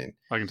 You know what I mean?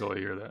 I can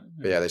totally hear that.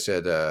 But they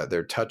said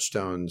they're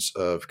touchstones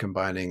of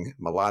combining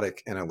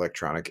melodic and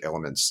electronic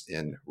elements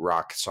in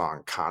rock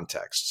song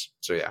contexts.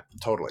 So yeah,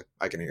 totally.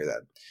 I can hear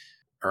that.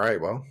 All right.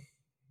 Well,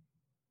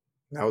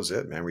 that was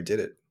it, man. We did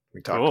it.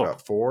 We talked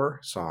about 4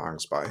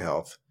 songs by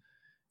Health.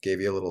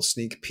 Gave you a little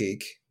sneak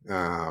peek.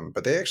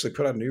 But they actually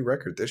put out a new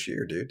record this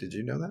year, dude. Did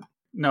you know that?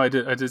 No, I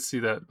did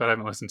see that, but I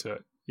haven't listened to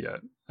it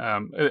yet.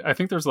 I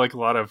think there's like a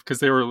lot of, because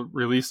they were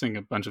releasing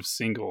a bunch of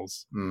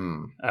singles,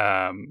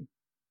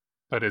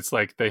 but it's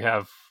like they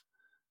have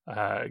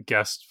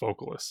guest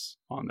vocalists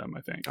on them,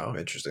 I think. Oh,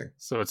 interesting.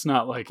 So it's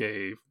not like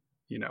a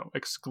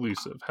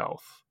exclusive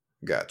Health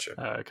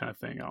gotcha kind of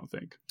thing, I don't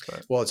think.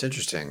 But. Well, it's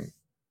interesting.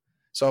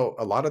 So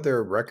a lot of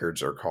their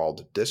records are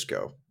called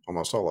disco.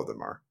 Almost all of them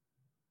are.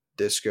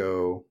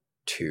 Disco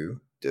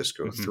 2,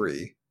 Disco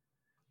 3.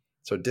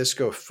 So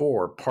Disco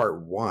 4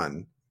 Part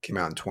 1 came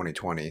out in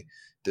 2020.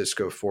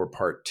 Disco 4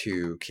 Part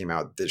 2 came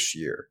out this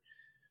year.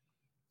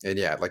 And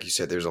yeah, like you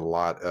said, there's a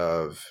lot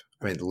of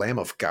I mean, Lamb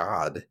of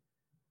God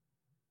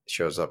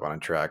shows up on a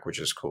track, which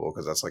is cool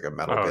because that's like a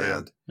metal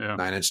band. Yeah.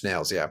 9 Inch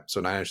Nails, yeah. So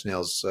 9 Inch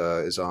Nails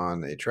is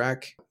on a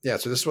track. Yeah,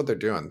 so this is what they're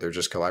doing. They're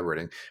just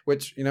collaborating,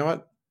 which, you know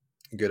what?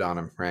 Good on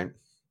them, right?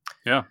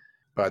 Yeah.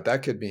 But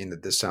that could mean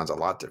that this sounds a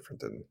lot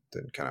different than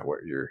kind of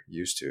what you're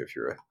used to if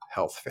you're a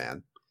Health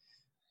fan.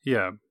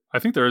 Yeah. I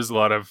think there is a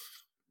lot of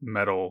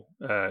metal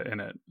in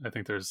it. I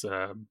think there's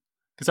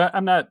because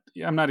I'm not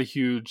a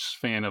huge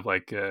fan of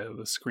like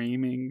the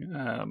screaming.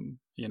 I'm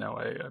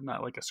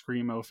not like a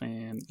screamo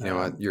fan. You know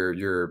what?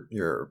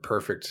 You're a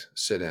perfect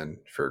sit-in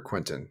for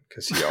Quentin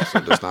because he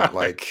also does not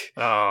like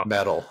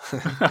metal.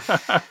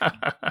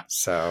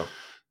 So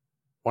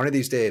one of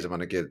these days, I'm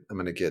gonna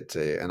get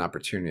an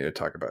opportunity to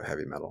talk about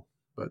heavy metal.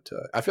 But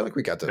I feel like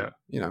we got to,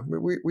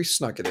 we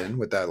snuck it in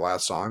with that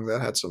last song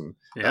that had some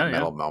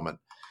metal moment.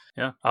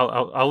 Yeah,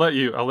 I'll let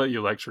you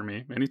lecture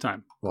me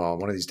anytime. Well,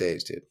 one of these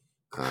days, dude.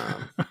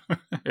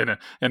 And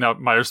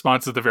my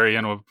response at the very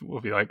end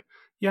will be like,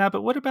 yeah,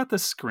 but what about the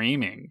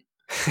screaming?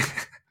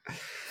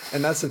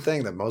 And that's the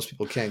thing that most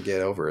people can't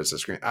get over is the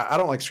scream. I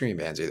don't like scream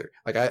bands either.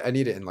 Like I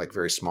need it in like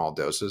very small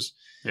doses.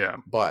 Yeah.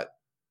 But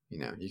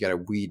you got to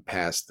weed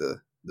past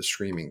the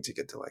screaming to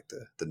get to like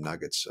the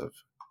nuggets of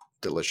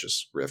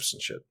delicious riffs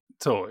and shit.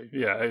 Totally.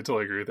 Yeah, I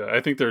totally agree with that.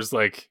 I think there's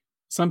like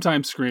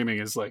sometimes screaming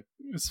is like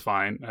it's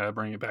fine.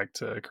 Bring it back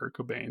to Kurt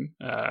Cobain.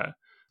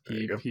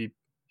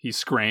 He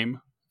scream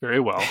very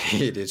well.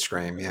 He did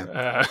scream,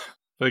 yeah.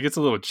 But it gets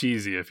a little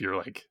cheesy if you're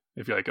like,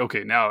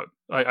 okay, now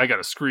I got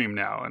to scream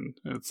now, and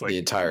it's like the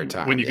entire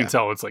time when you can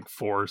tell it's like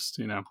forced,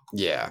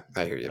 Yeah,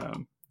 I hear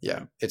you.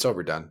 Yeah, it's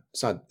overdone.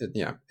 It's not.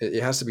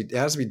 It has to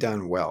be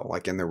done well,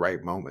 like in the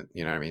right moment.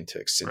 You know what I mean, to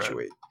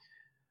accentuate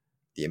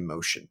the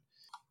emotion.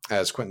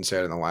 As Quentin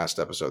said in the last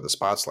episode, the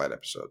Spotlight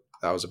episode,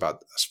 that was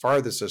about as far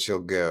as he'll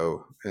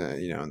go,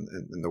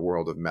 in the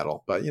world of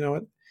metal. But you know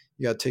what?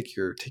 You got to take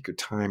your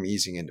time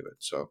easing into it.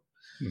 So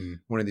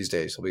one of these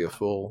days, he'll be a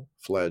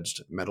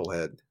full-fledged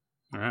metalhead.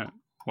 All right.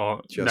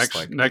 Well,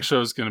 next show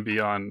is going to be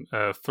on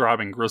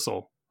Throbbing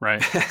Gristle,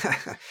 right?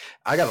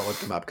 I got to look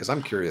them up because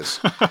I'm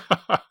curious.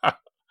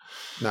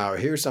 Now,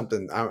 here's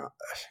something.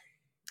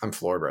 I'm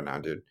floored right now,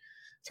 dude.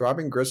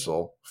 Throbbing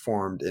Gristle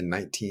formed in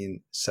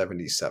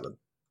 1977.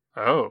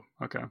 Oh,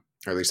 okay.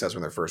 Or at least that's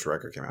when their first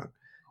record came out.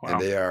 Wow.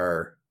 And they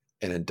are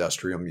an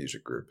industrial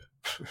music group.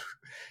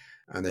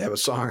 And they have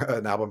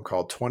an album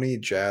called 20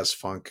 Jazz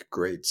Funk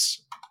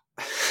Greats.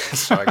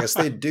 So I guess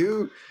they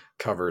do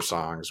cover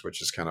songs,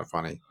 which is kind of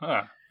funny.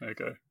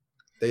 Okay.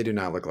 They do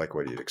not look like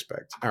what you'd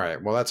expect. All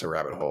right. Well, that's a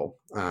rabbit hole.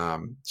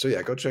 So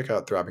yeah, go check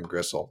out Throbbing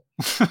Gristle.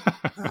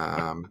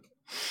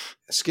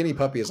 Skinny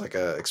Puppy is like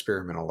a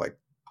experimental, like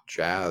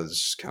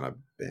jazz kind of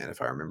band,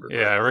 if I remember.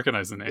 Yeah, right. I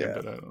recognize the name,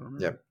 but I don't remember.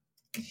 Yep.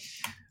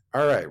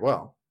 All right.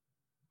 Well,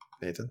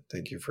 Nathan,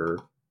 thank you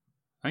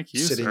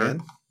sitting sir.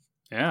 in.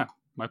 Yeah,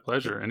 my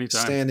pleasure.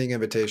 Anytime. Standing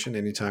invitation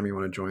anytime you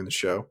want to join the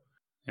show.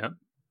 Yep.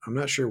 I'm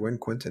not sure when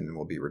Quentin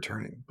will be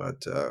returning,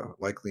 but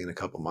likely in a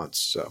couple months.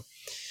 So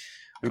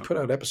we put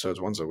out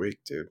episodes once a week,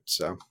 dude.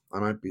 So I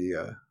might be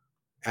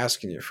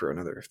asking you for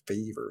another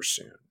favor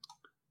soon.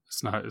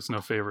 It's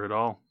no favor at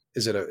all.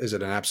 Is it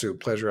an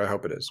absolute pleasure? I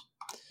hope it is.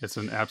 It's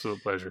an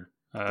absolute pleasure.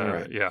 All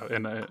right. Yeah,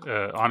 and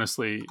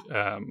honestly,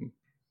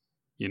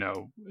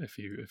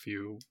 if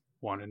you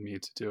wanted me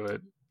to do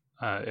it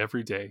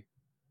every day,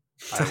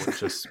 I would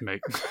just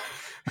make.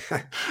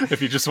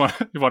 If you just want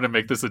to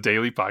make this a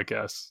daily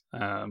podcast,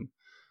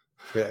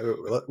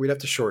 we'd have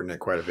to shorten it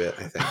quite a bit,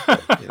 I think.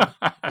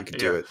 But, we could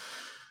do it.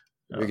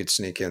 We could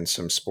sneak in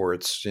some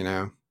sports,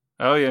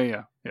 Oh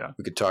yeah.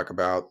 We could talk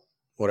about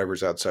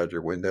whatever's outside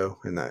your window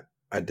in that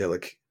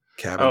idyllic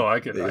cabin. Oh, I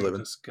could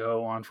just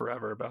go on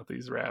forever about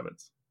these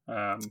rabbits.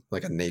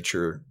 Like a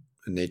nature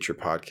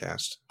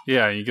podcast.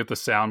 Yeah, you get the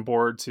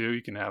soundboard too.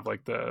 You can have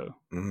like the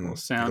little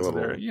sounds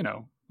there.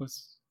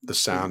 The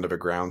sound of a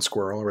ground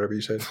squirrel or whatever you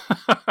said.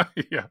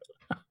 Yeah,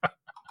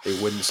 it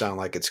wouldn't sound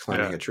like it's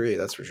climbing a tree.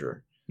 That's for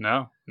sure.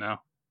 No. All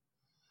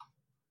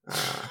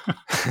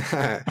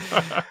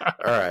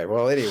right.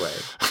 Well, anyway,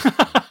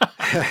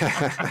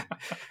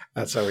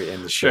 that's how we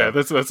end the show. Yeah,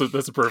 that's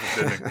a perfect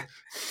ending.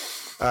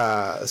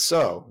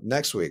 So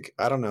next week,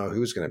 I don't know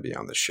who's going to be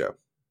on this show,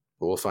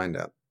 but we'll find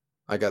out.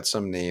 I got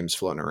some names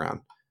floating around,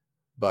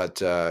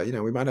 but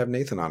we might have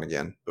Nathan on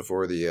again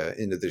before the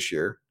end of this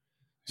year.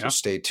 So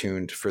stay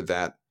tuned for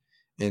that.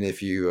 And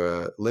if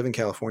you live in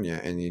California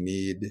and you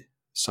need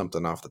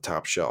something off the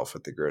top shelf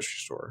at the grocery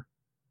store,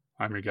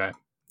 I'm your guy.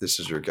 This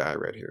is your guy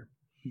right here.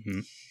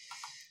 Mm-hmm.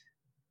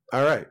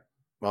 All right.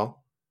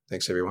 Well,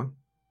 thanks everyone.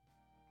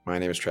 My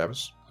name is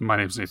Travis. My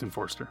name is Nathan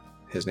Forster.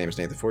 His name is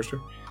Nathan Forster.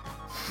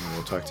 And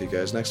we'll talk to you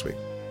guys next week.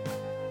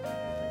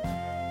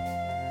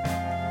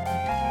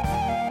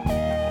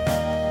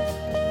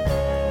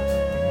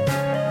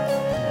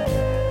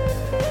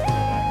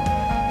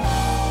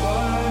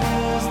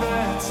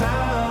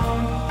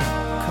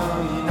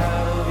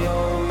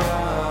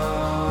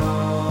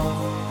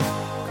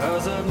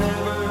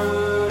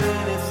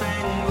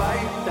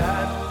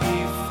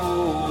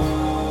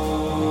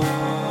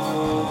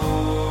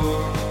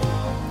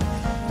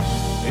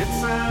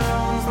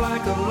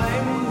 like a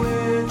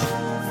language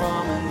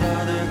from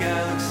another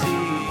galaxy.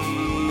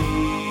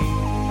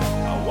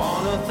 I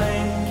wanna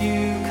thank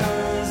you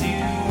 'cause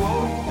you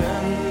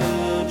opened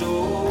the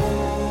door.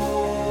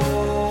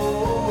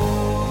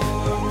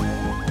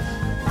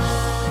 I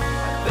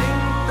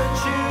think that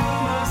you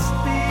must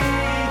be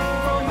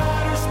from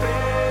outer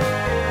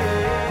space,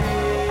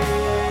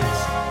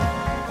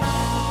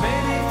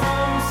 maybe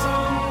from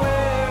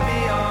somewhere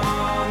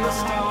beyond the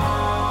stars.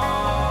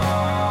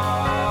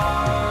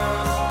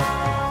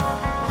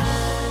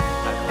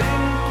 I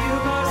think you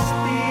must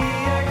be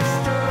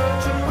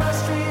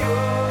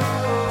extraterrestrial,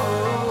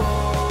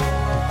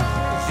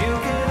 'cause you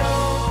can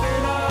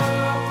open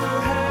up the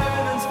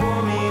heavens for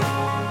me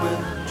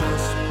with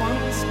just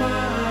one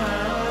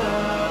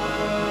smile.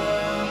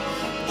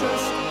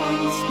 Just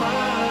one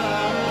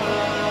smile.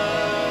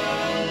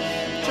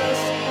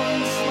 Just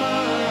one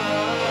smile.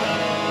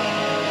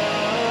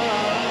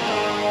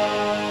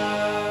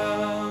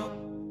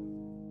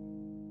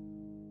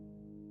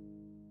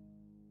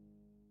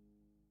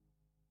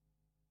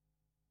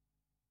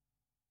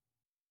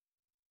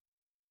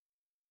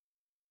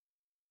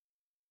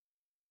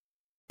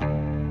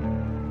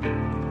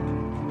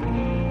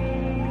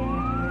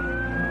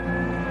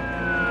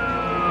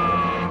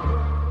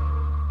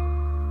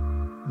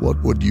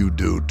 What would you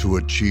do to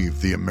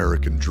achieve the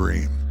American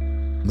dream?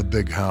 The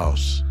big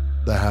house,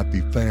 the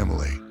happy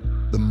family,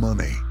 the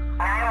money.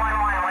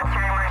 911, what's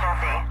your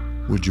emergency?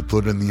 Would you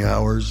put in the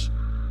hours?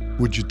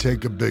 Would you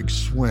take a big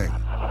swing?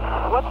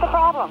 What's the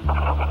problem?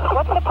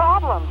 What's the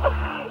problem?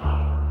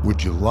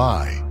 Would you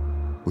lie?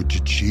 Would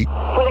you cheat?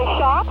 Were they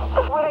shot?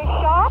 Were they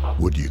shot?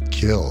 Would you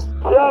kill?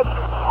 Yes.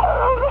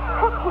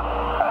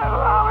 My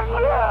mom is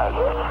dead.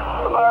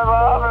 My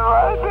mom is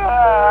right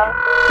there.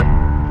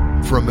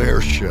 From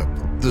Airship,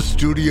 the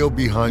studio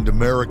behind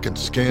American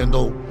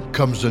Scandal,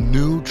 comes a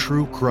new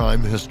true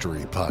crime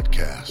history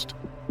podcast.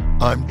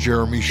 I'm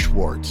Jeremy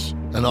Schwartz,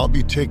 and I'll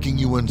be taking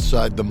you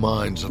inside the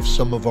minds of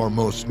some of our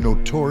most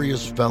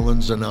notorious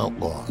felons and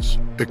outlaws,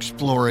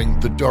 exploring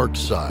the dark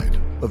side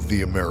of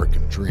the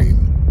American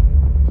dream.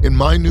 In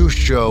my new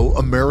show,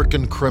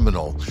 American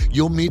Criminal,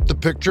 you'll meet the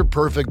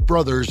picture-perfect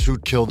brothers who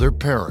killed their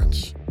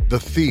parents, the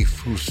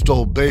thief who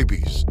stole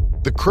babies,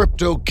 the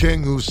crypto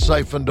king who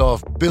siphoned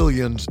off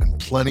billions, and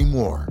plenty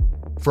more.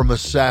 From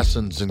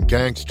assassins and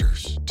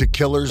gangsters to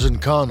killers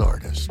and con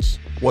artists.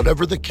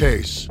 Whatever the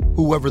case,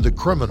 whoever the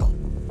criminal,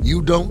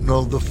 you don't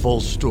know the full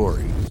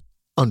story.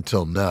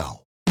 Until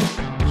now.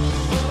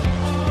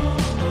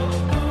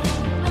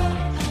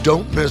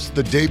 Don't miss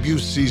the debut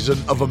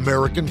season of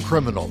American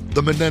Criminal,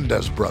 The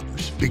Menendez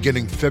Brothers,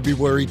 beginning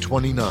February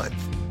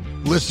 29th.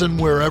 Listen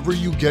wherever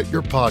you get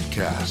your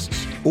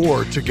podcasts,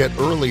 or to get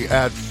early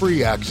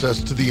ad-free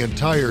access to the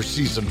entire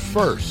season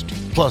first,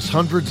 plus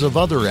hundreds of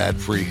other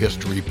ad-free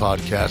history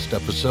podcast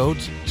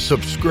episodes,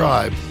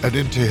 subscribe at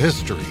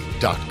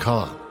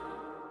intohistory.com.